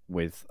already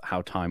with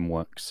how time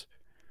works.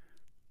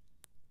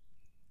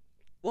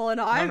 Well,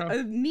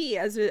 and me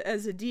as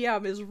a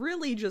DM is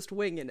really just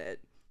winging it.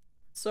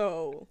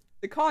 So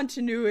the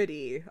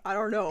continuity, I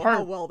don't know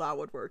how well that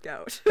would work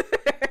out.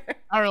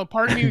 I don't know.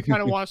 Part of me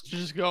kind of wants to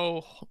just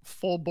go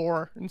full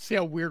bore and see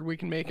how weird we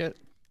can make it.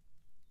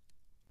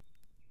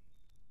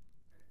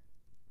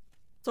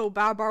 So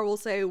Babar will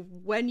say,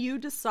 when you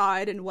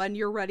decide and when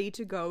you're ready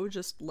to go,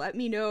 just let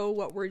me know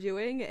what we're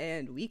doing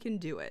and we can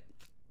do it.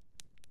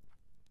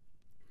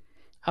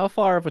 How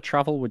far of a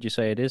travel would you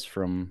say it is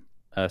from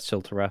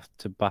Sil Tareth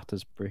to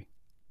Battersbrie?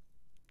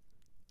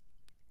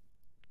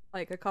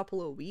 Like a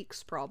couple of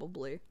weeks,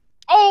 probably.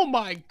 Oh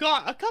my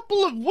god, a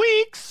couple of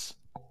weeks?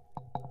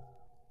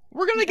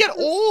 We're gonna get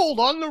old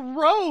on the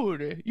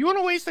road. You want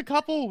to waste a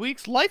couple of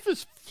weeks? Life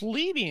is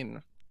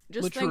fleeting.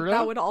 Just think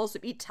that would also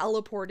be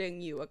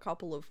teleporting you a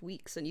couple of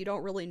weeks, and you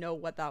don't really know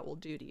what that will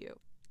do to you.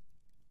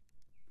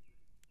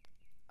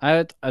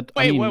 I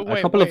mean,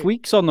 a couple of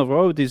weeks on the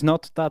road is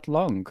not that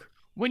long.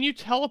 When you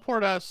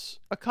teleport us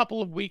a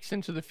couple of weeks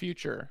into the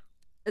future...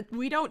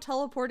 We don't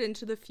teleport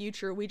into the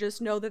future, we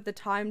just know that the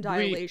time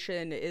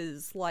dilation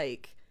is,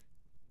 like,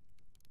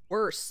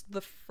 worse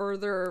the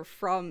further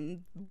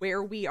from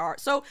where we are.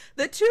 So,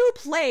 the two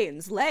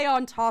planes lay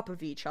on top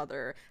of each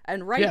other,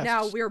 and right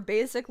now we're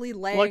basically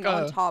laying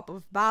on top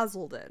of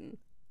Basildon.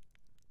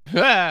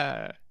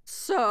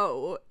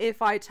 So,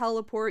 if I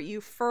teleport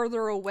you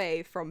further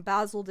away from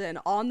Basildon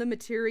on the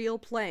material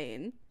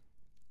plane,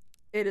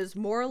 it is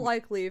more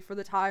likely for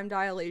the time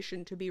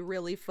dilation to be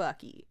really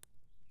fucky.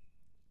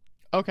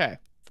 Okay.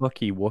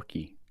 Fucky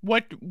wucky.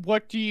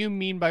 What do you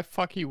mean by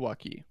fucky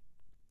wucky?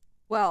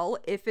 Well,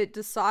 if it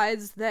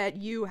decides that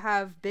you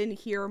have been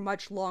here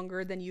much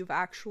longer than you've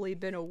actually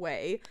been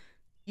away,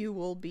 you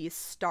will be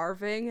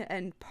starving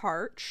and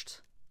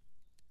parched,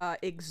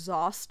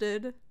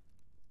 exhausted.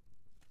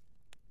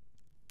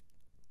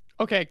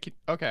 Okay.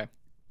 All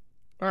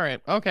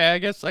right. Okay, I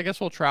guess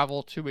we'll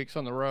travel 2 weeks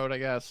on the road, I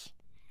guess.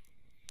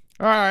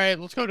 All right,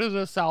 let's go to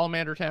the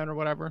Salamander Town or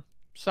whatever.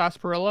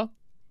 Sarsaparilla?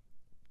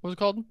 What was it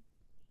called?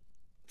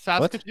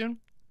 Saskatoon?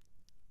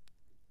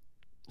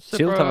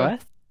 Sil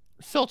Tareth?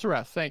 Sil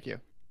Tareth, thank you.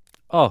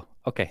 Oh,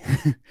 okay.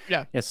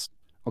 Yeah. Yes.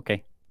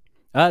 Okay.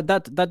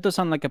 That does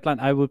sound like a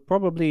plan. I would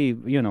probably,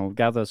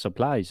 gather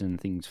supplies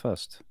and things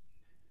first.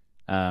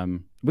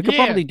 We could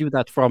probably do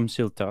that from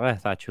Sil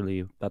Tareth,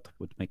 actually. That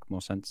would make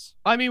more sense.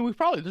 I mean,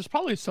 there's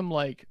probably some,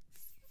 like,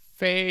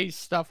 Fae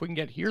stuff we can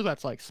get here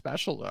that's, like,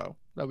 special, though,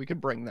 that we could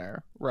bring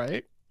there,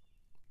 right?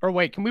 Or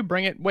wait, can we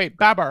bring it? Wait,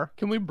 Babar,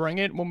 can we bring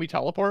it when we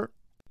teleport?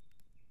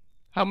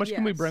 How much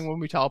can we bring when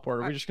we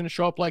teleport? Are we just going to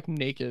show up, like,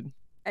 naked?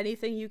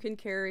 Anything you can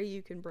carry,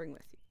 you can bring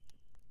with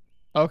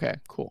you. Okay,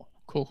 cool.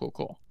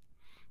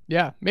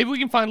 Yeah, maybe we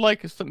can find,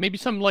 like,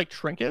 some like,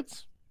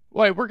 trinkets?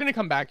 Wait, we're gonna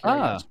come back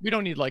here. We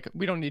don't need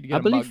to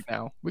get a mug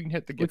now. We can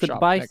hit the gift shop.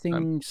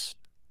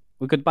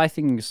 We could buy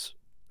things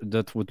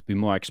that would be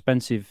more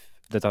expensive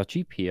that are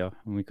cheap here,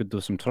 and we could do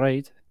some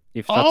trade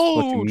if that's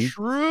what you mean.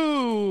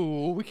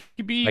 True. We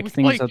could be like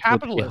things that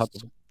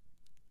capitalists.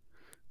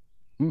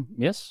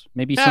 Yes,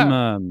 maybe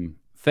some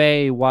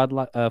Fae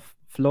wildlife,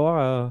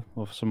 flora,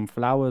 or some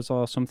flowers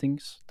or some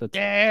things that.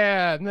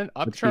 Yeah, and then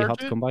upcharge hard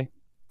to come by.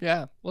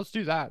 Yeah, let's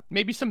do that.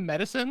 Maybe some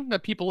medicine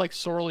that people like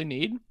sorely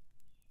need.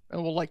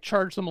 And we'll, like,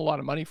 charge them a lot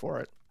of money for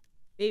it.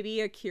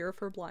 Maybe a cure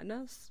for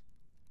blindness?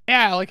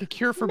 Yeah, like a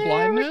cure for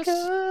blindness?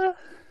 Yeah.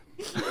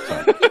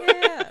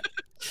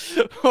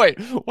 Wait,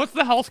 what's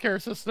the healthcare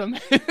system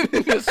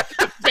in this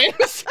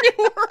fantasy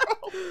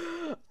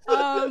world?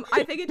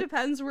 I think it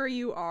depends where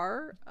you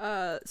are.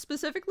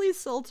 Specifically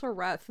Sil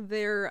Tareth,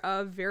 they're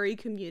very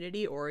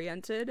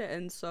community-oriented,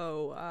 and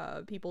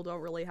so people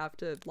don't really have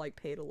to, like,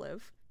 pay to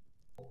live.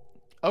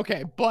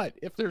 Okay, but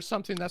if there's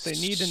something that they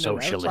need and an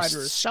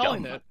outsider is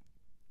selling it...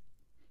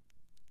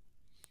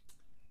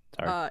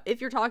 if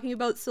you're talking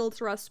about Sil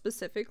Tareth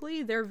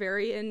specifically, they're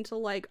very into,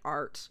 like,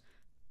 art,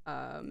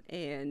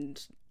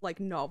 and, like,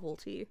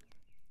 novelty.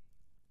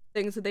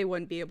 Things that they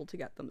wouldn't be able to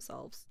get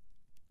themselves.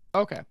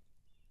 Okay.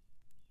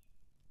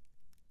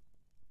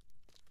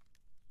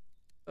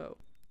 So,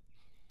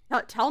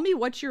 tell me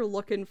what you're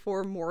looking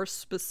for more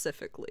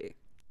specifically.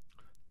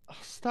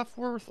 Stuff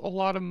worth a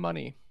lot of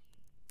money.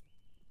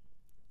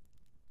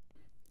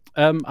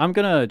 I'm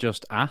gonna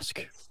just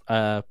ask,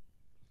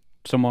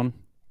 someone.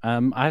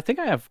 I think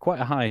I have quite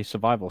a high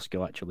survival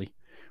skill, actually.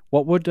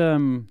 What would,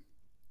 going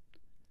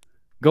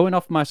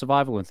off my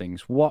survival and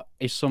things, what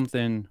is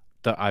something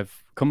that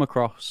I've come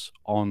across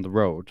on the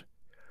road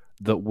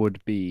that would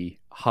be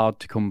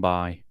hard to come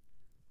by,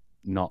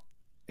 not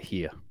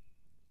here?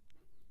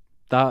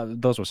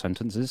 Those were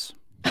sentences.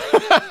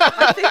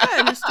 I think I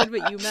understood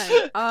what you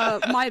meant.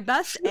 My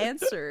best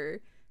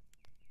answer,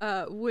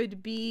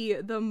 would be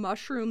the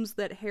mushrooms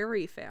that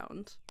Harry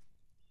found.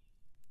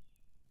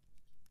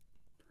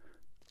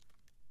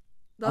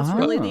 That's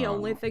really the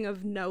only thing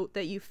of note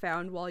that you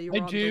found while you were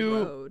on the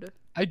road.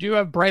 I do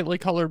have brightly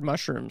colored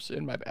mushrooms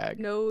in my bag.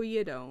 No,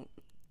 you don't.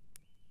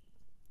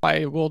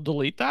 I will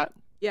delete that.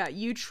 Yeah,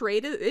 you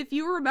traded... If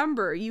you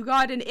remember, you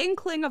got an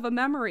inkling of a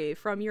memory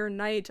from your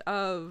night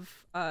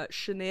of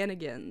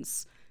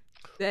shenanigans.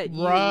 That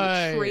you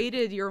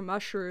traded your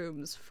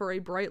mushrooms for a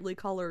brightly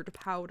colored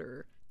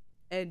powder.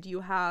 And you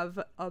have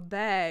a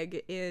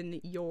bag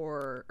in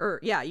your...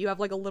 you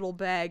have like a little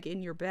bag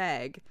in your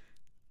bag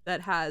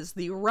that has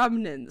the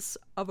remnants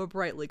of a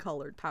brightly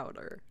colored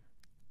powder.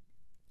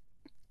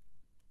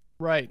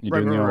 Right.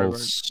 You're doing the old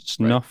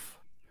snuff.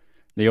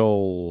 The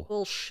old...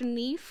 Little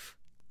schneef.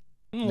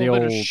 A little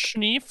bit of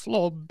schneef. A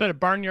little bit of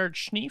barnyard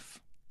schneef.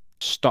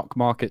 Stock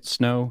market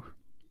snow.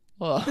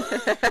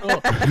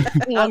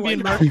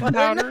 Colombian market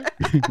powder.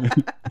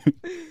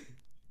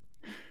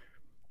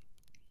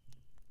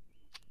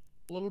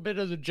 A little bit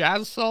of the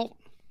jazz salt.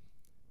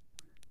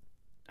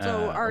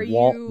 So are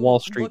Wall you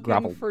Street looking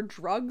gravel. for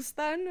drugs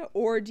then,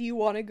 or do you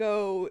want to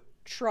go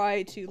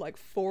try to like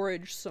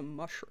forage some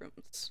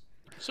mushrooms?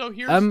 So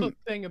here's the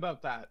thing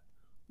about that.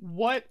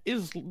 What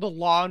is the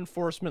law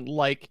enforcement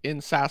like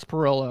in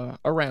Sarsaparilla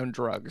around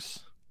drugs?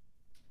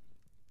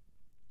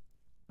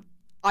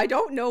 I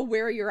don't know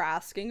where you're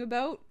asking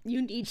about.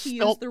 You need to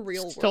use the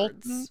real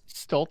words.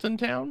 Stilton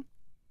Town?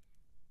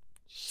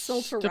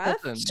 Sil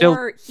Tareth? Sil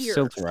Or here?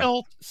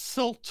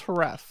 Sil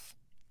Tareth.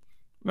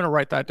 I'm gonna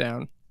write that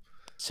down.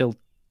 Sil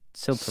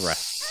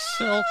Tareth.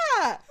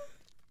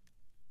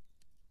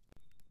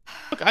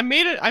 Look, I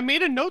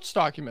made a notes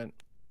document.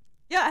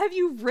 Yeah, have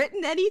you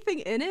written anything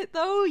in it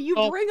though? You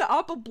bring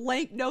up a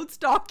blank notes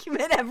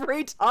document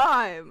every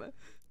time.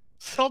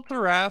 Sil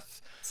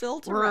Tareth.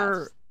 Sil Tareth.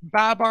 Where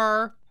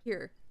Babar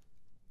here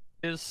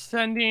is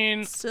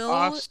sending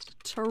Sil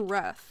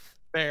Tareth.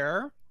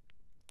 There.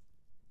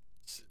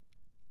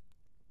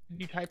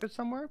 Did you type it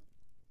somewhere?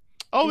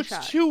 Oh, it's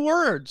chat. 2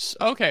 words.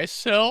 Okay,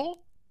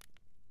 Sil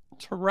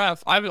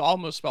Tareth. I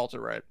almost spelled it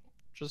right.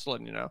 Just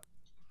letting you know.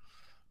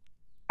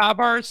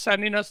 Babar is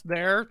sending us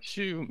there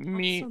to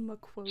meet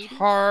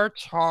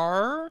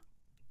Tartar,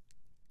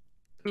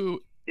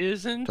 who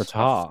isn't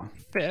a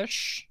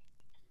fish.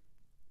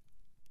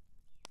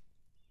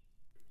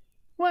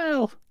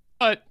 Well,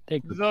 but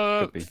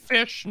the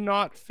fish,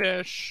 not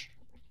fish,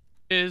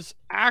 is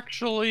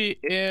actually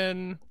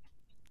in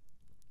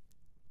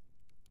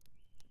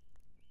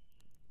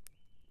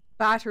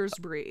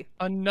Battersbrie.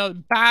 Another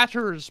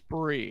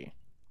Battersbrie.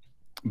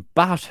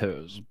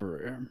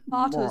 Battersbrie.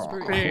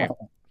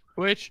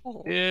 Which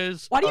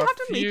is why do you have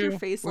to make your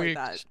face like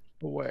that?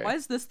 Away. Why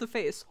is this the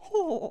face?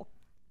 Oh,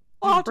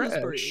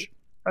 Battersbrie.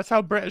 That's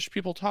how British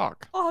people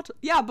talk.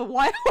 Yeah, but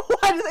why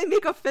do they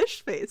make a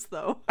fish face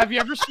though? Have you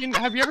ever seen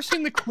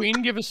the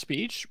Queen give a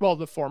speech? Well,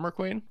 the former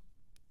Queen.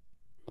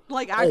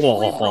 Like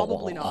actually,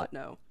 probably not.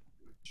 No.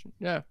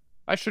 Yeah,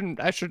 I shouldn't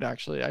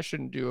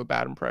do a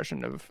bad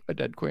impression of a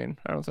dead queen.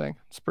 I don't think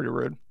it's pretty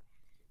rude.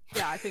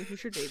 Yeah, I think you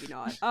should maybe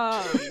not.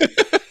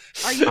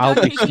 Are you done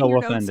taking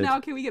your notes now?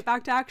 Can we get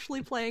back to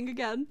actually playing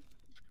again?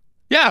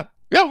 Yeah,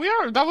 we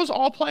are. That was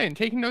all playing.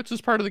 Taking notes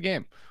is part of the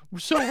game.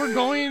 So we're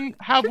going.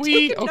 Have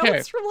we? Okay.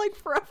 Notes from like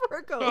forever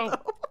ago.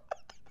 Though.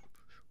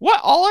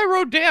 What? All I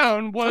wrote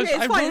down was.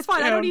 Okay, it's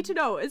fine. I don't need to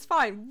know. It's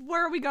fine.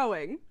 Where are we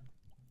going?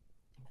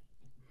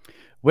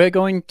 We're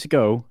going to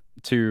go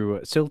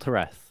to Sil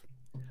Tareth.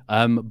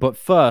 But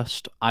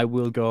first, I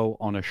will go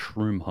on a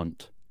shroom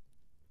hunt.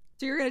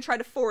 So you're gonna try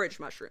to forage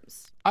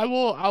mushrooms. I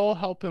will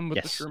help him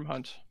with the shroom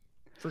hunt,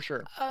 for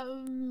sure.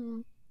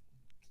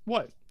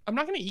 What? I'm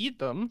not gonna eat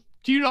them.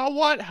 Do you not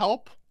want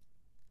help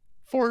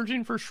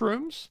foraging for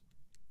shrooms?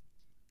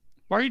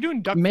 Why are you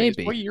doing duck face?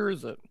 What year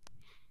is it?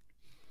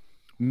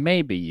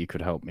 Maybe you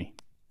could help me.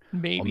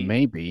 Maybe. Or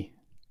maybe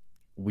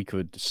we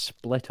could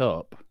split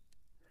up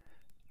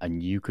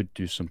and you could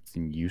do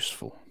something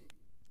useful.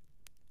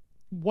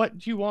 What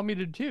do you want me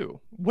to do?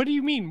 What do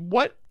you mean?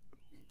 What?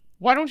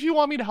 Why don't you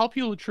want me to help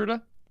you,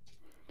 Latruda?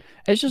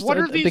 It's just what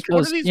are these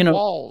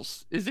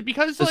walls? Is it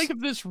because like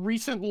of this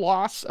recent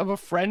loss of a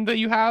friend that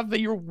you have that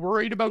you're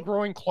worried about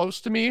growing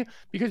close to me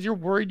because you're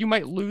worried you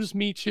might lose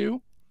me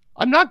too?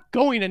 I'm not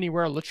going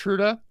anywhere,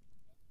 Latruda.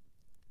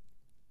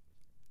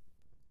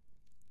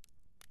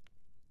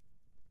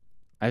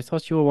 I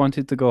thought you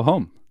wanted to go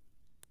home.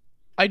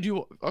 I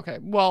do. Okay,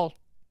 well.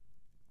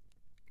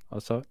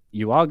 Also,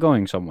 you are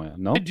going somewhere,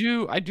 no?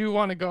 I do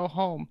want to go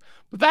home.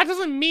 But that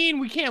doesn't mean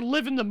we can't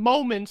live in the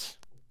moment.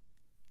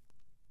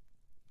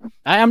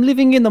 I am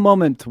living in the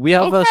moment. We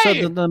have a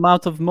certain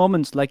amount of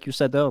moments, like you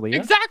said earlier.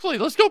 Exactly.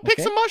 Let's go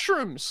pick some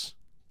mushrooms.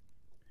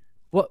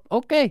 Well,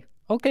 okay.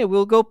 Okay,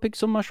 we'll go pick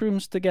some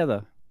mushrooms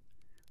together.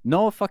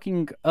 No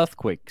fucking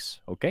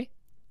earthquakes, okay?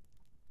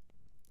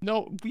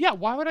 No, yeah,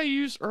 why would I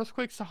use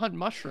earthquakes to hunt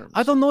mushrooms?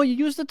 I don't know, you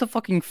used it to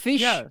fucking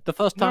fish the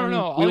first time we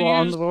were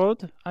on the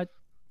road.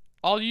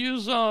 I'll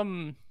use,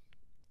 Oh,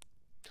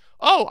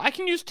 I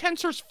can use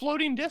Tensor's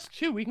floating disc,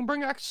 too. We can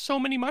bring back so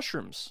many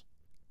mushrooms.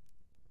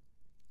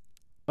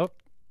 Oh,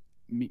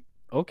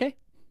 okay.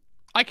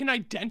 I can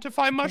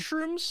identify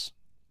mushrooms.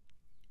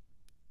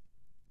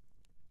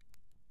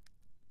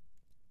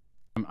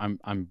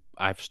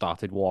 I've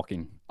started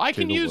walking. I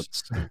could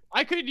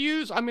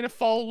use, I'm gonna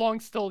follow along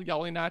still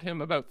yelling at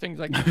him about things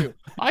I can do.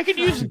 I could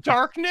use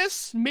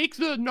darkness, make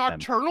the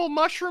nocturnal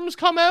mushrooms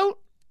come out.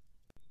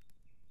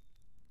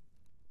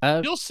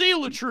 You'll see,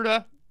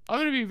 Latruda. I'm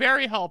gonna be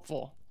very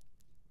helpful.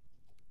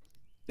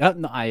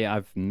 No, I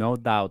have no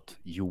doubt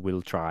you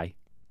will try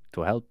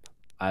to help.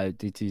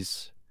 It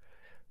is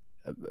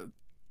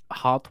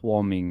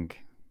heartwarming.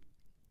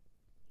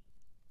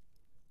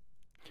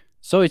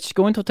 So it's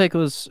going to take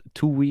us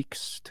 2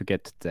 weeks to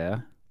get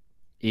there,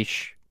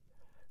 ish.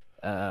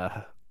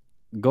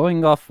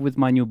 Going off with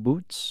my new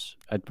boots,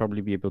 I'd probably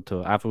be able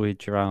to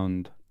average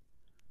around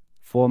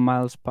 4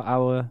 miles per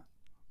hour,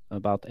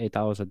 about 8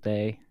 hours a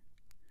day.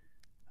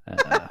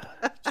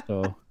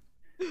 So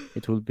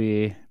it will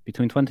be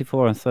between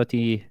 24 and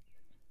 30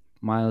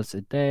 miles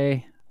a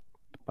day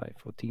by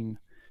 14.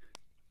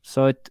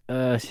 So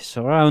it's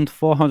around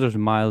 400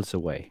 miles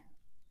away,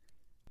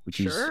 which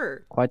is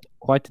quite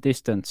a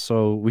distance.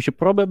 So we should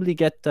probably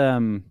get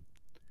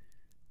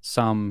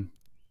some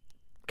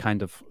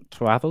kind of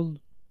travel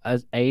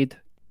as aid.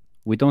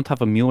 We don't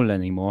have a mule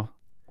anymore,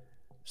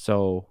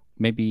 so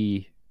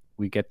maybe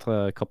we get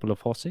a couple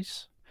of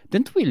horses.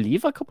 Didn't we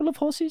leave a couple of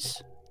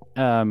horses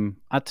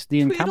at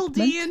the encampment?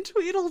 Tweedledee and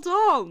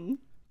Tweedledum.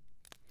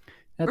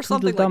 Or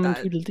something Tweedledum like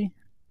and Tweedledee.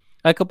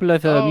 A couple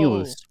of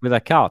mules with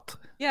a cart.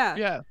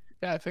 Yeah,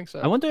 I think so.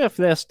 I wonder if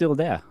they're still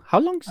there. How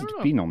long has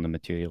it been on the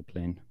material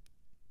plane?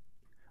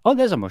 Oh,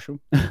 there's a mushroom.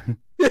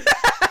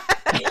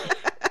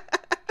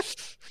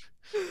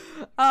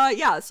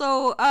 Yeah,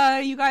 so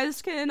you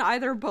guys can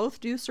either both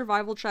do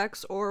survival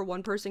checks or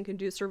one person can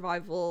do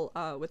survival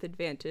with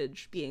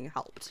advantage being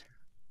helped.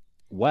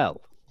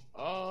 Well,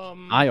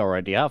 I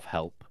already have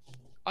help.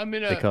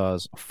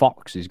 Because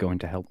Fox is going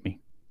to help me.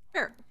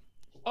 Fair.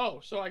 Oh,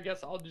 so I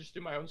guess I'll just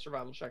do my own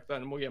survival check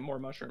then and we'll get more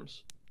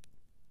mushrooms.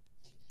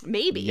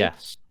 Maybe.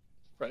 Yes.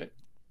 Right.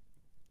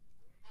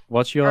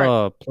 What's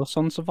your plus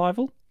on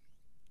survival?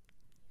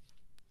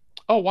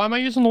 Oh, why am I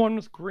using the one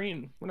with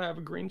green when I have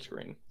a green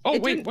screen? Oh,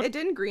 it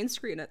didn't green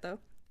screen it, though.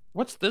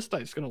 What's this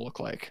dice going to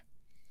look like?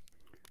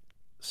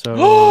 So...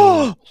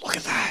 Oh, look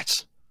at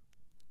that!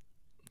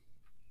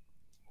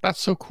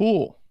 That's so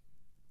cool.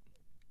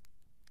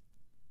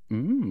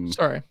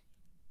 Sorry.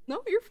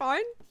 No, you're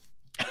fine.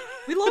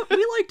 We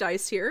like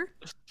dice here.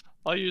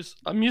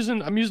 I'm using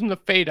the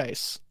Fey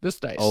dice. This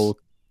dice. Oh,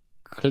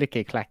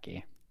 clicky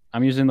clacky.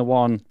 I'm using the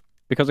one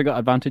because I got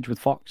advantage with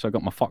Fox. I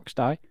got my Fox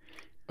die.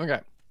 Okay.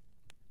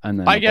 And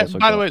then by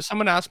the way,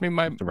 someone asked me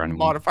my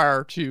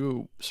modifier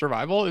to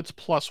survival. It's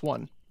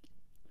 +1.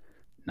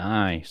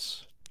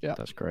 Nice. Yeah,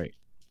 that's great.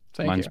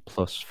 Mine's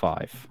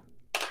 +5.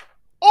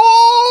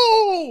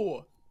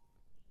 Oh!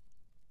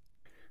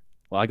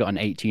 Well, I got an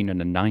 18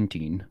 and a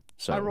 19.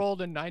 So I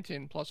rolled a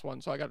 19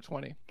 +1, so I got a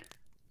 20.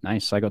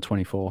 Nice. I got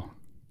 24.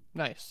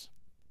 Nice.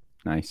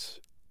 Nice.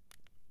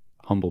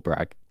 Humble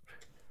brag.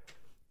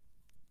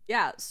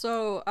 Yeah,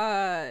 so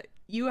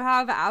you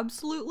have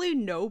absolutely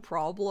no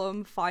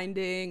problem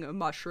finding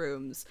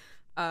mushrooms.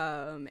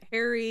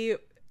 Harry,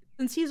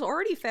 since he's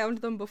already found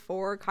them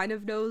before, kind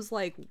of knows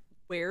like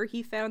where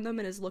he found them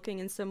and is looking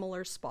in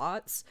similar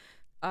spots.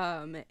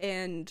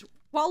 And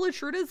while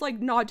Latruda's like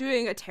not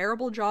doing a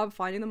terrible job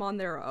finding them on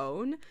their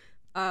own,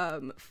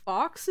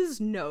 Fox's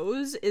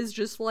nose is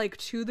just like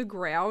to the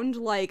ground,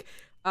 like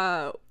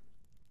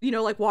you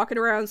know, like walking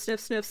around, sniff,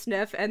 sniff,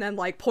 sniff, and then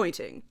like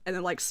pointing, and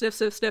then like sniff,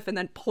 sniff, sniff, and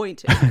then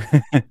pointing.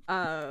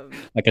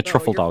 Like a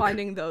truffle dog.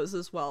 Finding those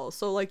as well.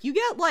 So like you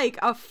get like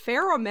a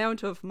fair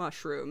amount of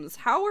mushrooms.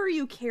 How are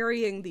you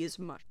carrying these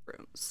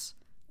mushrooms?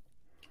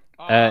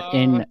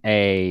 In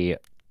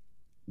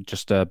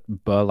just a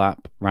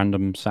burlap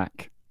random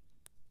sack.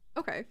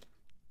 Okay.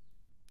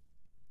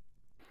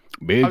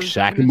 Big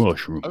sack of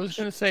mushrooms. I was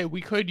going to say,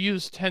 we could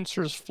use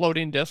Tensor's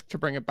floating disc to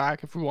bring it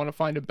back if we want to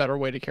find a better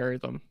way to carry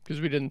them, because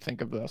we didn't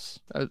think of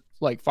this.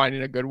 Like,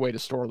 finding a good way to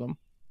store them.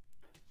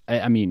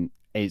 I mean,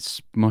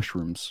 it's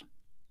mushrooms.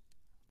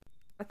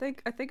 I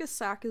think a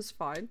sack is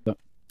fine.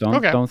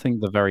 Don't think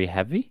they're very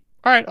heavy.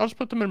 All right, I'll just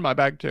put them in my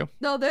bag, too.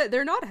 No,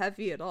 they're not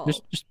heavy at all.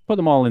 Just put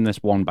them all in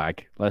this one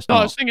bag. I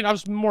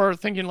was more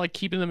thinking, like,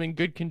 keeping them in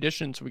good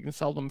condition so we can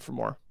sell them for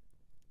more.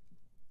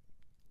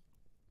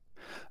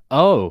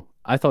 Oh,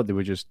 I thought they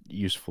were just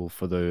useful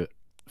for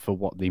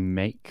what they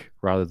make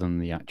rather than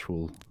the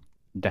actual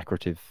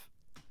decorative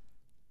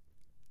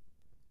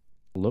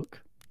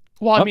look.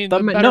 Well, I mean,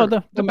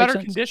 the better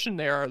condition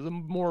they are, the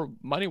more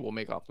money we'll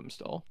make off them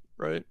still,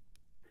 right?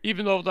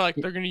 Even though like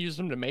they're going to use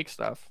them to make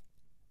stuff,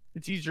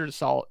 it's easier to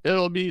sell.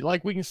 It'll be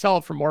like we can sell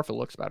it for more if it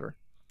looks better.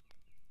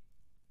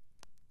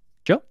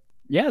 Sure.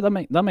 Yeah,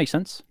 that makes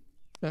sense.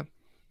 Yeah.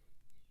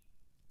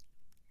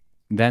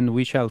 Then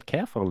we shall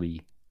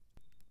carefully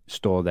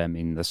store them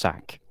in the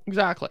sack.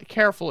 Exactly.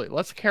 Carefully.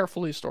 Let's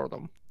carefully store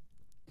them.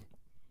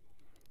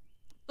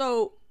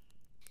 So,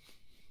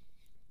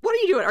 what are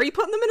you doing? Are you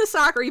putting them in a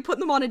sack, or are you putting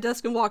them on a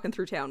desk and walking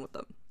through town with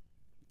them?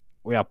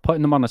 We are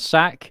putting them on a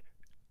sack,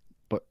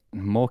 but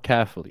more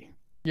carefully.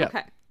 Yeah.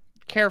 Okay.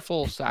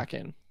 Careful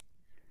sacking.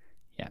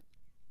 Yeah.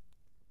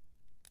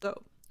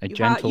 So, you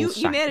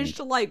managed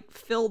to, like,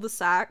 fill the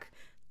sack.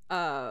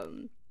 So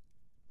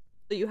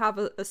you have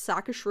a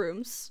sack of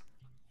shrooms.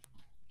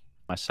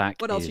 My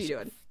sack What else are you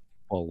doing?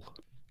 Full.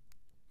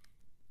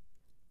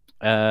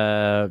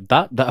 I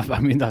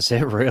mean, that's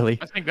it, really.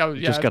 I think that was,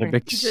 just got a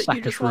big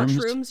sack of shrooms. Want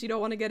shrooms? You don't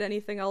want to get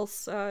anything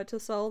else to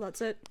sell?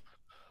 That's it?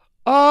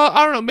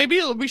 I don't know. Maybe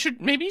we should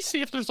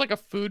see if there's, like, a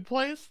food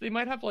place. They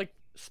might have, like,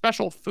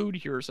 special food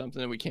here or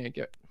something that we can't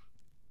get.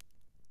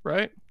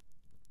 Right?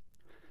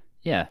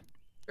 Yeah.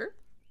 Sure.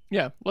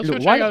 Yeah, let's go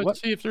check out and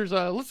see if there's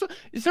a.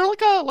 Is there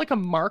like a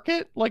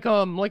market, like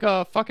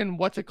a fucking,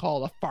 what's it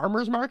called, a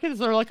farmer's market? Is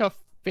there like a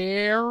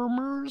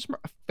famous market?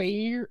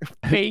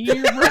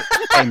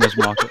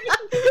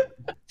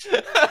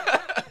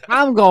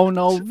 I'm going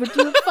over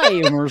to the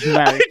farmer's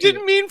market. I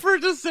didn't mean for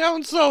it to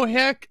sound so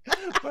hick,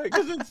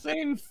 because it's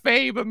saying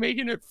 "fay" but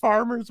making it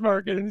farmer's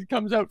market, and it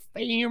comes out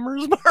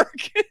farmer's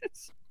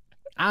market.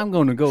 I'm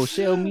gonna go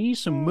sell me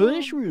some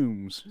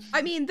mushrooms.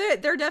 I mean,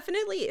 there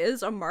definitely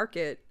is a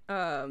market.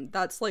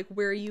 That's like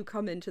where you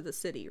come into the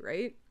city,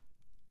 right?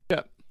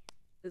 Yeah.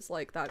 Is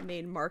like that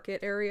main market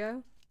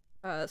area.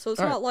 So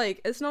it's not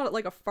like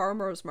a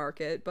farmer's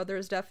market, but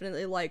there's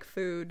definitely like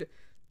food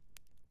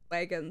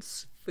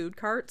wagons, food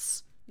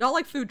carts. Not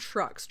like food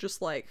trucks,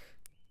 just like,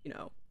 you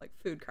know, like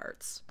food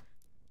carts.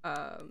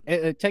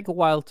 It'd take a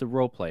while to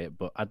roleplay it,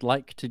 but I'd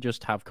like to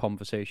just have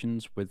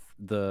conversations with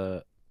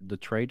the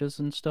traders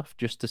and stuff,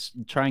 just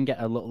to try and get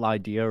a little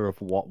idea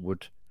of what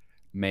would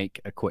make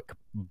a quick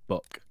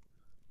buck.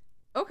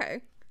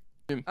 Okay.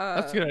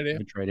 That's a good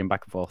idea. Trading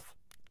back and forth.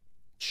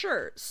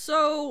 Sure.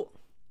 So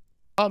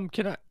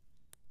can I...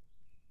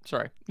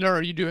 Sorry. No,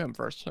 you do him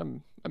first.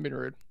 I'm being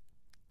rude.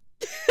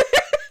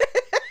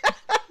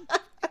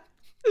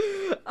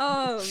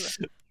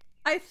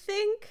 I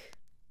think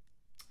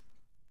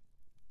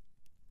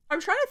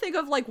I'm trying to think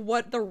of like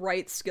what the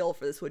right skill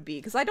for this would be,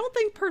 because I don't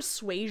think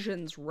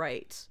persuasion's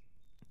right.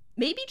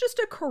 Maybe just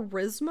a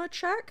charisma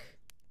check?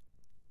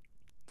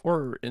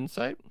 Or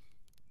insight?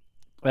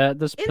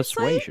 There's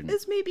persuasion. Insight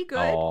is maybe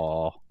good.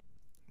 Oh.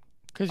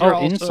 Because you're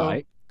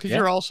insight. Because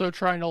you're also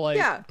trying to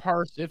like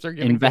parse if they're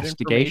giving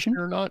investigation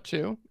good information or not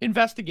too.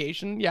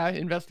 Investigation, yeah,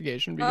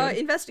 investigation.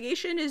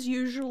 Investigation is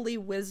usually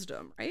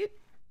wisdom, right?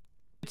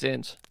 It's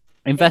int.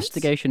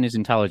 Investigation is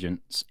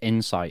intelligence.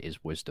 Insight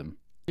is wisdom.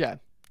 Yeah.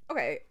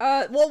 Okay.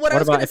 Well, what I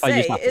was going to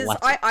say is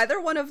either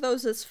one of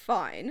those is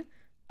fine.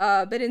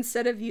 But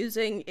instead of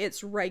using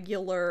its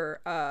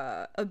regular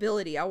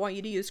ability, I want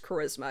you to use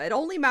charisma. It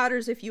only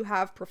matters if you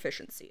have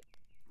proficiency.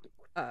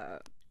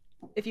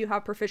 If you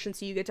have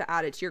proficiency, you get to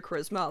add it to your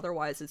charisma.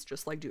 Otherwise, it's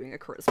just like doing a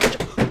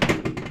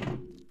charisma.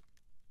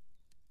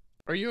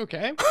 Are you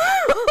okay?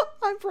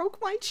 I broke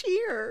my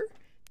chair.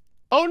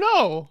 Oh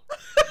no!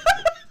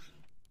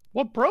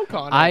 What broke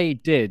on it? I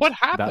did. What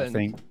happened? That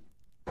thing.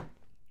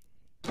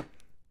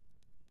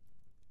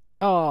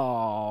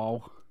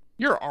 Oh.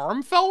 Your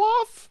arm fell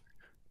off?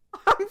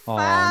 I'm fat. Oh,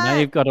 now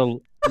you got a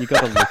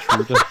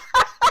Latruda.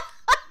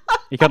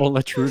 You got a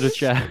Latruda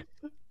chair.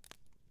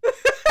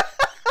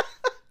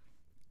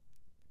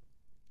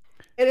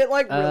 And it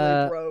like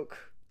really broke.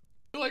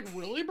 It like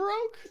really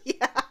broke?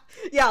 Yeah.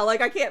 Yeah,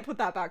 like I can't put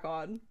that back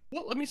on.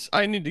 Well,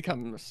 I need to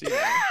come and see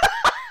that.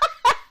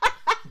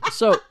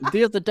 So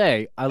the other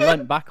day I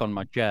leant back on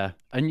my chair,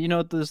 and you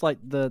know there's like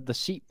the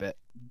seat bit.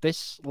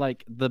 This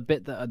like the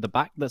bit that at the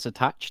back that's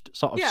attached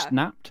sort of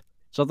snapped.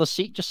 So the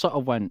seat just sort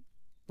of went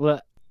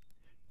like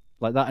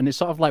that, and it's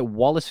sort of like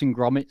Wallace and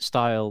Gromit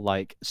style,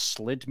 like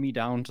slid me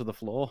down to the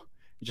floor.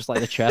 Just like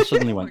the chair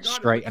suddenly went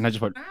straight, and I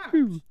just went.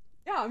 Phew.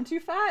 Yeah, I'm too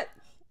fat.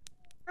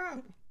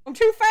 I'm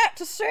too fat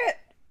to sit.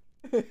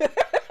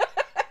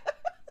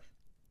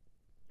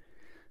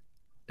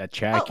 The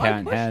chair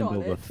can't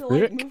handle the to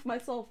like move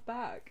myself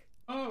back.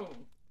 Oh.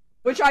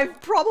 Which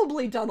I've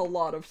probably done a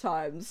lot of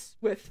times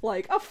with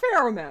like a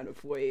fair amount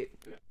of weight.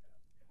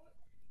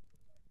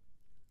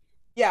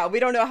 Yeah, we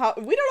don't know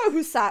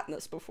who sat in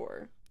this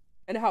before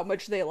and how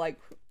much they like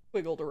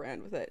wiggled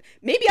around with it.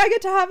 Maybe I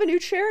get to have a new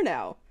chair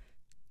now.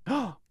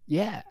 Oh,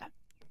 yeah.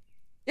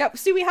 Yeah,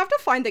 see, we have to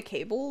find the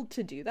cable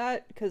to do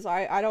that, because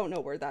I don't know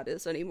where that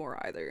is anymore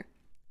either.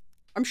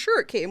 I'm sure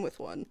it came with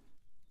one.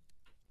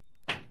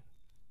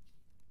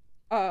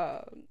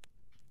 I'm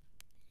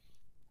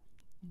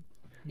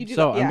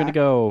gonna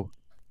go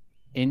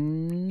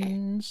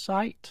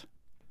insight.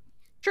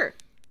 Sure.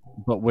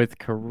 But with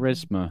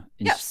charisma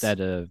instead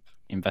of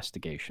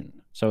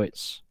investigation. So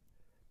it's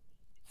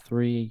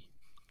 3.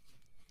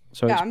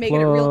 So yeah, I'm making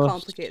it real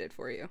complicated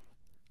for you.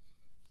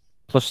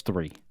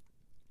 +3.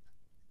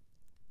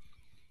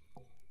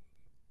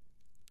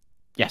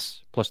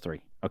 Yes, +3.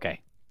 Okay.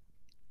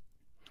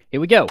 Here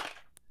we go.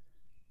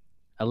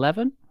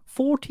 11,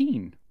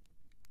 14.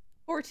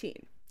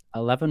 14.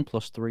 11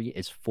 + 3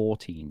 is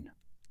 14.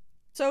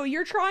 So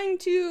you're trying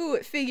to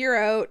figure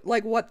out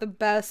like what the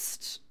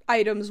best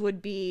items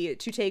would be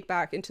to take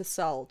back and to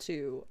sell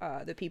to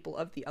the people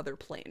of the other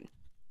plane.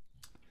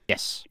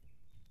 Yes.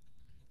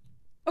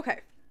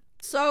 Okay.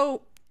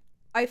 So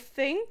I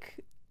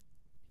think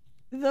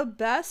the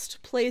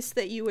best place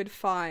that you would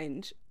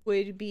find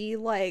would be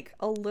like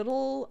a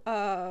little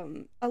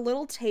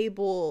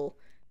table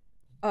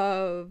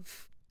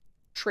of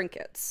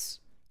trinkets.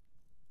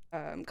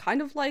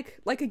 Kind of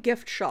like a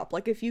gift shop.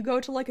 Like if you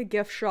go to like a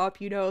gift shop,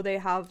 you know, they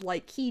have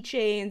like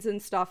keychains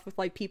and stuff with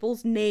like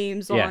people's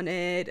names on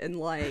it, and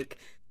like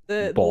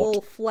the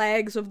little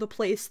flags of the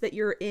place that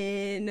you're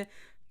in,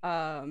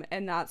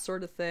 and that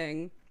sort of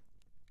thing.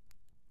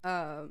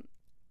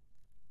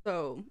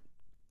 So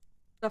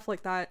stuff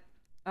like that.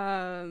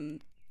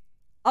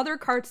 Other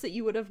carts that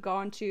you would have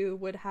gone to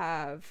would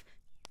have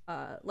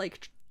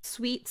like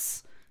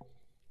sweets,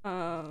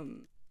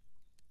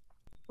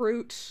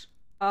 fruit,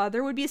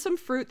 There would be some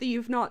fruit that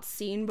you've not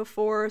seen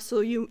before, so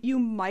you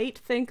might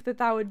think that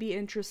that would be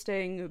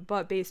interesting,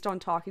 but based on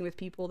talking with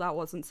people, that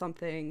wasn't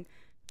something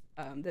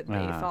that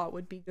they thought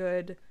would be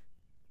good.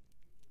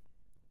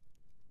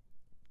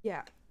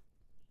 Yeah.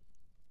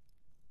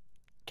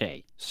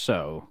 Okay,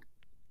 so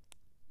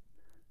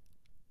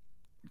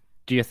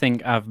do you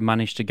think I've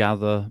managed to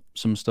gather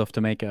some stuff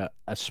to make a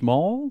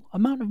small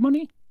amount of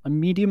money? A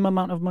medium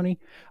amount of money?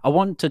 I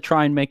want to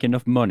try and make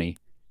enough money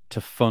to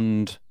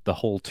fund the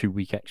whole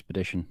 2-week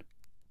expedition.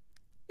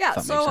 Yeah,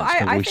 so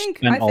I think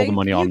all the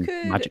money on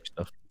could, magic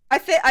stuff. I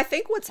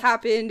think what's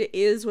happened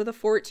is with a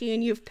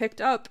 14, you've picked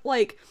up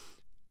like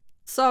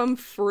some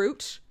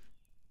fruit.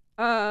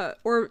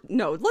 Or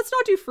no, let's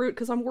not do fruit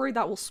because I'm worried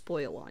that will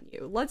spoil on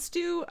you. Let's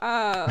do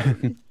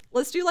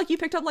like you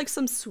picked up like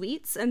some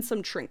sweets and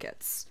some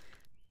trinkets.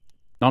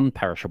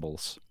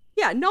 Non-perishables.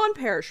 Yeah,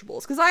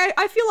 non-perishables. Because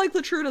I feel like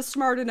Latruda's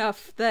smart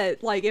enough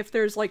that like if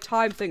there's like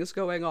time things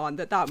going on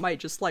that might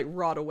just like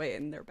rot away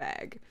in their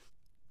bag.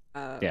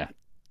 Yeah.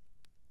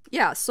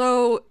 Yeah,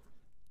 so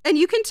and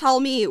you can tell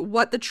me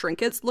what the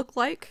trinkets look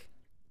like.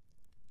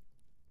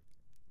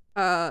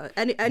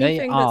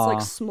 Anything that's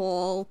like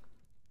small.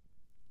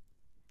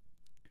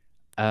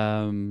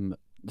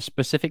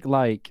 Specific,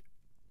 like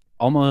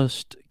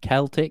almost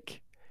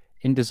Celtic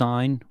in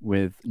design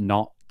with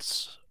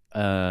knots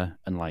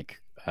and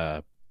like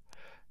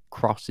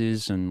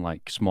crosses and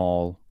like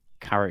small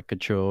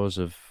caricatures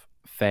of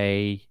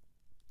fey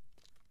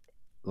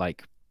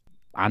like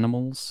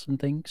animals and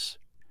things.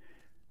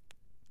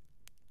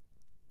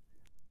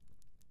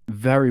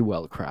 Very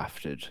well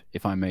crafted,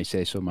 if I may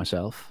say so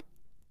myself.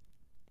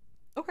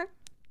 Okay.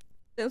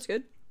 Sounds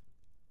good.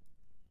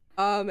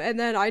 And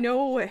then I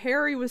know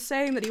Harry was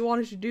saying that he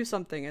wanted to do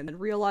something and then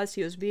realized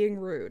he was being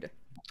rude.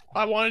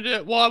 I want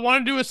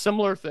to do a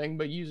similar thing,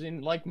 but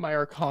using like my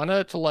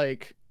Arcana to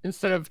like,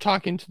 instead of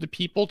talking to the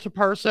people to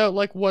parse out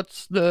like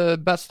what's the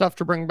best stuff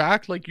to bring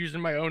back, like using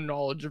my own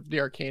knowledge of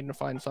the arcane to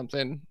find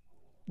something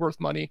worth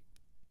money.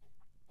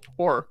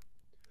 Or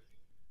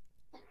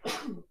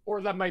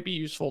that might be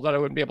useful that I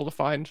wouldn't be able to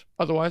find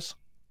otherwise.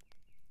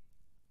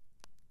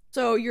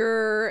 So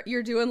you're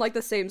doing like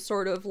the same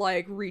sort of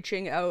like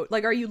reaching out.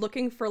 Like, are you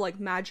looking for like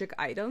magic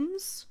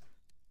items?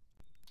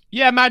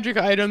 Yeah, magic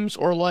items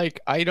or like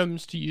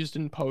items to use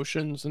in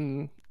potions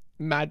and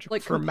magic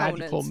like for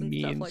magical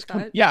means. Like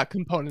that? Yeah,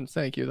 components.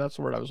 Thank you. That's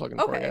the word I was looking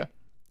for.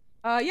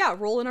 Yeah. Yeah.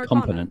 Roll an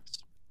Arcana. Components.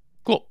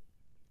 Cool.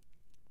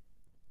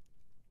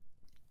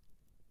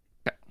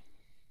 Okay.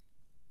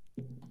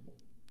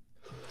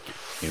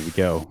 Here we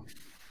go.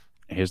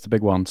 Here's the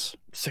big ones.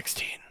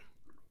 16.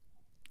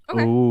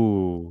 Okay.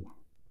 Ooh.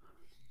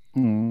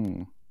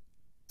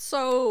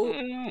 So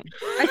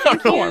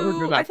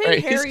I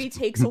think Harry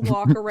takes a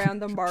walk around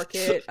the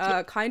market,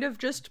 kind of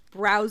just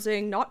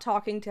browsing, not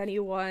talking to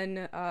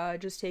anyone,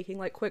 just taking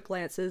like quick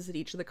glances at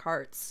each of the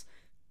carts.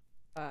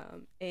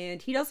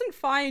 And he doesn't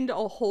find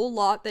a whole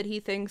lot that he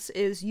thinks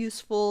is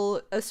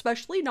useful,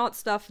 especially not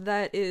stuff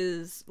that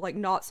is like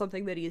not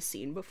something that he's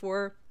seen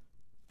before.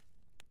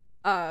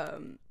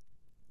 But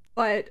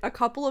a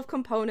couple of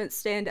components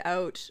stand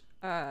out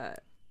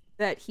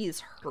that he's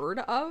heard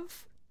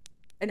of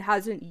and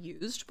hasn't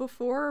used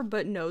before,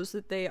 but knows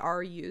that they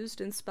are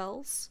used in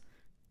spells.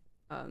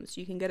 So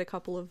you can get a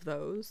couple of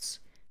those.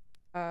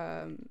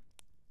 And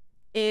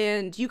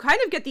you kind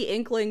of get the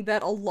inkling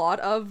that a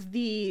lot of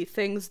the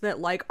things that,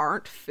 like,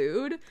 aren't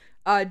food,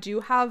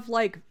 do have,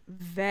 like,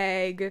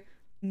 vague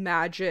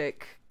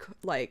magic,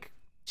 like,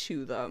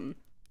 to them.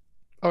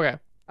 Okay.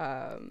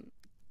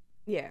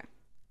 Yeah.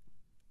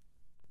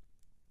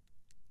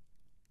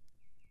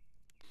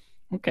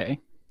 Okay.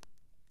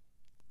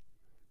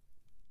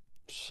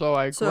 So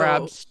I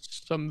grabbed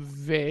some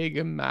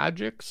vague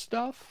magic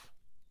stuff.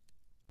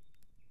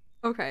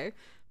 Okay.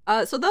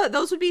 So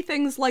those would be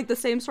things like the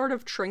same sort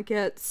of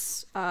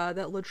trinkets that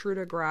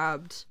Latruda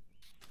grabbed.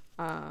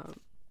 And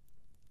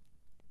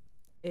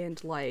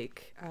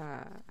like,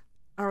 I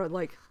don't know,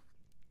 like...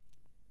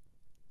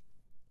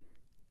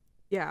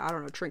 Yeah, I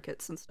don't know,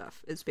 trinkets and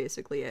stuff is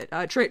basically it.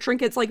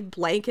 Trinkets like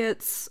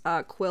blankets,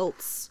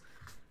 quilts,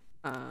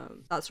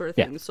 that sort of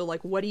thing. Yeah. So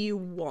like, what do you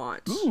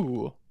want?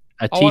 Ooh.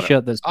 A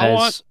t-shirt that says... I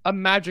want a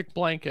magic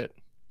blanket.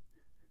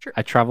 Sure.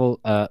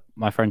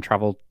 My friend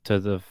traveled to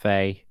the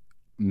Fae,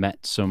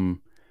 met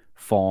some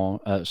what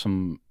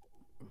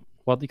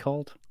are they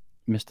called?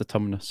 Mr.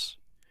 Tumnus.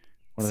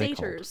 What are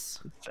Satyrs.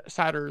 They called?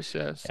 Satyrs,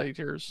 yeah,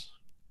 satyrs.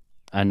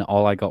 And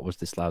all I got was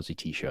this lousy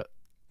t-shirt.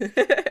 Do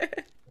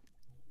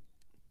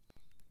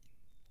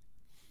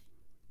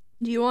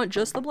you want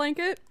just the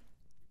blanket?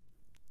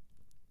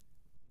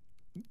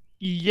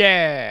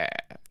 Yeah.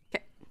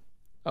 Okay.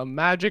 A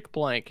magic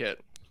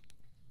blanket.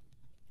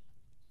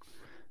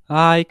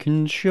 I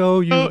can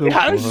show you the world.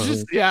 I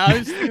was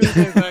doing the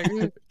same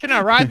thing. Can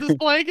I ride this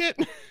blanket?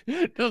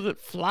 Does it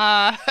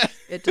fly?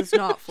 It does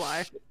not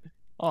fly.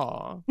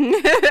 Aw.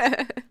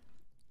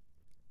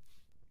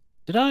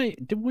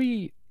 Did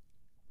we?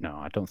 No,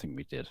 I don't think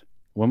we did.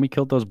 When we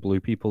killed those blue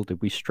people,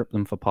 did we strip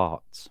them for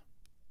parts?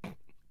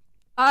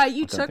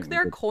 You took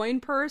their coin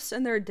purse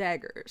and their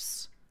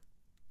daggers.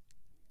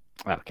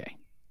 Okay.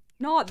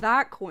 Not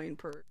that coin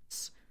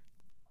purse.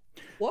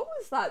 What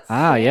was that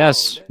Ah, sound?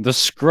 yes. The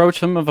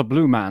scrotum of a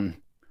blue man.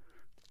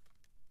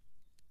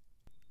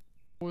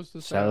 What was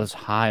the Sells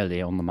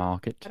highly on the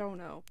market. I don't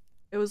know.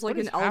 It was like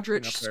an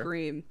eldritch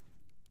scream.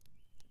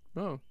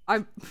 Oh.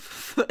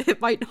 It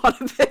might not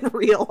have been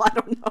real, I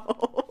don't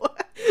know.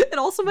 It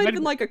also might have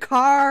been like a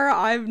car,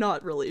 I'm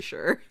not really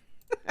sure.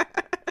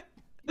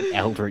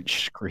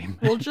 Eldritch scream.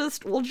 We'll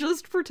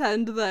just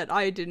pretend that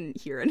I didn't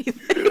hear anything.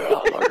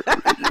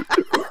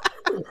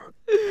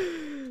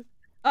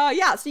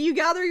 Yeah, so you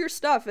gather your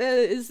stuff.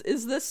 Is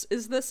this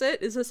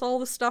it? Is this all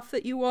the stuff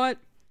that you want?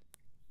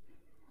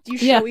 Do you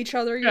show each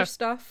other your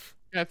stuff?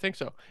 Yeah, I think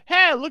so.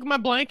 Hey, look at my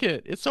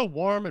blanket. It's so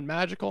warm and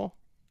magical.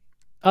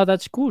 Oh,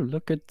 that's cool.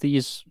 Look at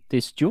this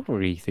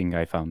jewelry thing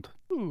I found.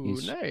 Ooh,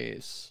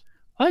 nice.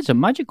 Oh, it's a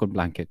magical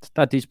blanket.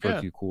 That is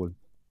pretty cool.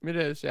 It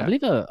is, yeah. I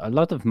believe a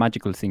lot of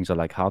magical things are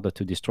like harder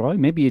to destroy.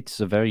 Maybe it's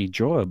very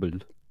durable.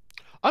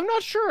 I'm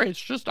not sure. It's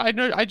just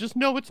I just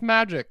know it's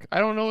magic. I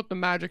don't know what the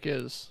magic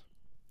is.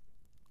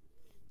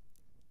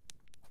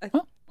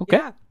 Oh, okay.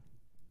 Yeah.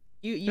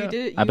 You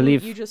did. I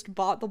believe you just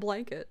bought the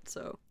blanket,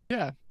 so.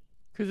 Yeah,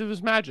 because it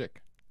was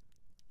magic.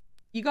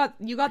 You got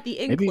the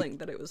inkling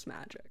that it was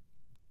magic.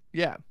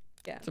 Yeah.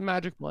 Yeah. It's a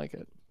magic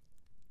blanket.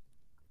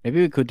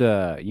 Maybe we could,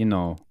 you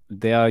know,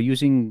 they are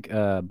using,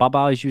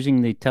 Baba is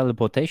using the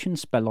teleportation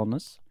spell on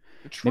us.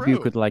 True. Maybe you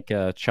could, like,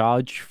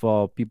 charge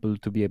for people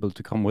to be able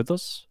to come with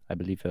us. I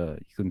believe you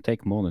can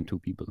take more than 2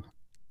 people.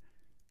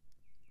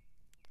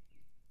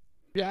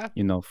 Yeah.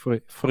 You know,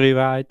 free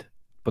ride,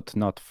 but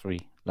not free.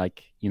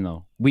 Like, you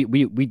know, we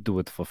do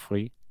it for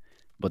free,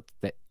 but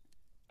they...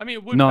 I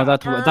mean, would no,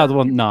 Babar, that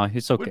one, no,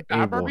 it's okay. Would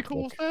Babar be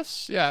cool with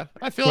this? Yeah,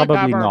 I feel probably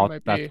like Babar not.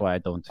 might That's be why I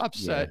don't.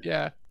 upset.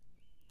 Yeah.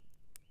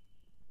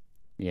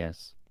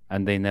 Yes,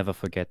 and they never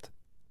forget.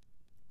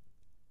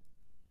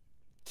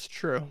 It's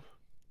true.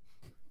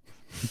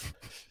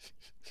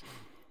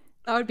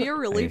 That would be a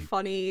really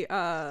funny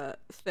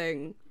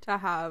thing to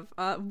have.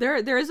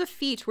 There is a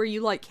feat where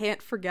you like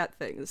can't forget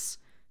things.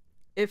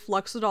 If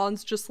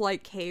Luxodons just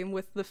like came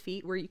with the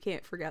feat where you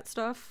can't forget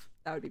stuff,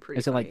 that would be pretty.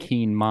 Is it funny. like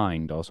Keen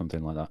Mind or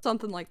something like that?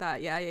 Something like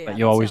that. Yeah. But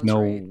you always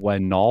know where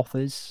north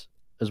is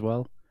as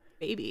well.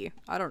 Maybe.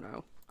 I don't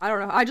know.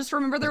 I just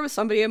remember there was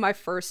somebody in my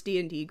first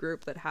D&D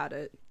group that had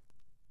it.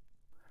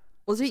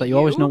 Was it so you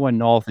always know where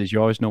north is. You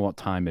always know what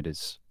time it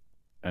is,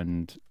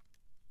 and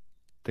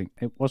think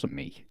it wasn't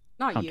me.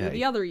 Not you.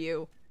 The other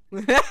you.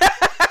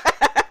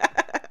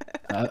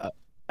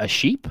 A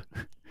sheep.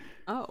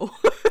 Oh.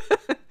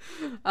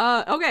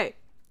 Okay.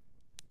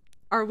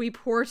 Are we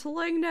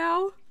portaling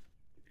now?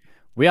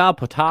 We are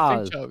portal. I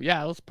think so.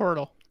 Yeah, let's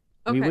portal.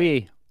 Okay.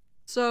 Oui.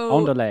 So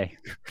on delay.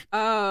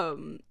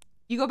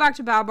 You go back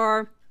to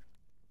Babar.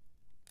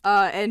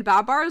 And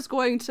Babar is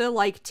going to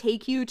like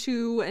take you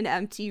to an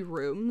empty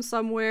room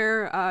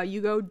somewhere.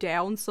 You go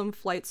down some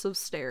flights of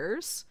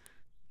stairs.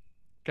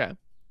 Okay.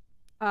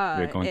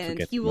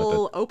 And he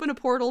will open a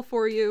portal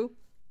for you.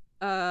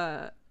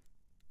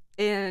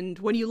 And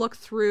when you look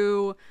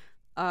through,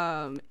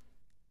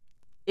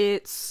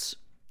 it's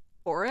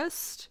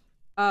forest,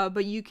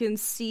 but you can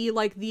see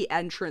like the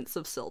entrance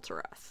of Sil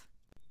Tareth.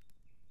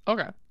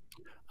 Okay.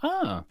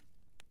 Ah.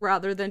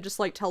 Rather than just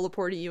like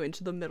teleporting you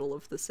into the middle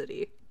of the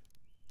city.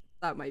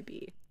 That might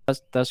be.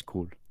 That's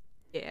cool.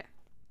 Yeah.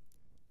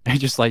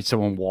 Just like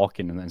someone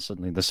walking and then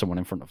suddenly there's someone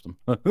in front of them.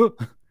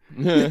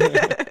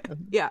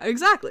 Yeah,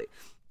 exactly.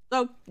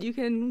 So you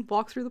can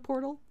walk through the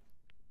portal.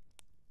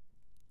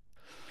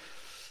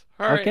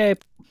 All right. Okay.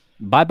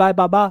 Bye bye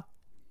Baba.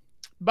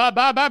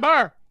 Bye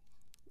bar.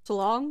 So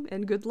long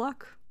and good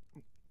luck.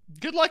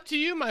 Good luck to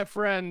you, my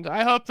friend.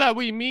 I hope that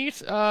we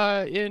meet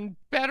in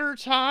better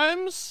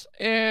times.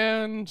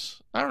 And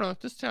I don't know,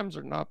 these times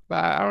are not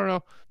bad. I don't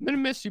know. I'm gonna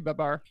miss you,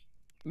 Babar.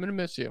 I'm gonna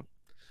miss you.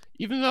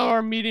 Even though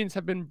our meetings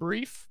have been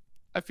brief,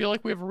 I feel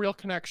like we have a real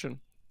connection.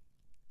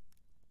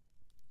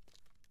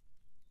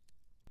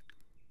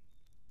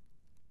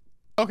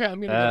 Okay,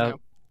 I'm gonna go now.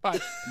 Bye.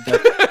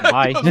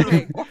 Bye.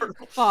 Okay.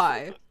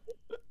 Bye.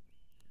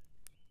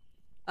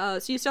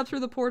 So you step through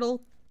the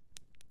portal.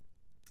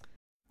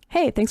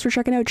 Hey, thanks for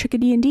checking out Chicka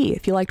D&D.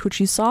 If you liked what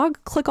you saw,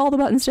 click all the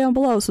buttons down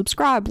below.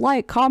 Subscribe,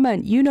 like,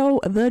 comment. You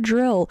know the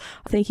drill.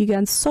 Thank you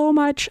again so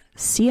much.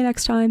 See you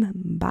next time.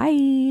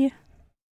 Bye.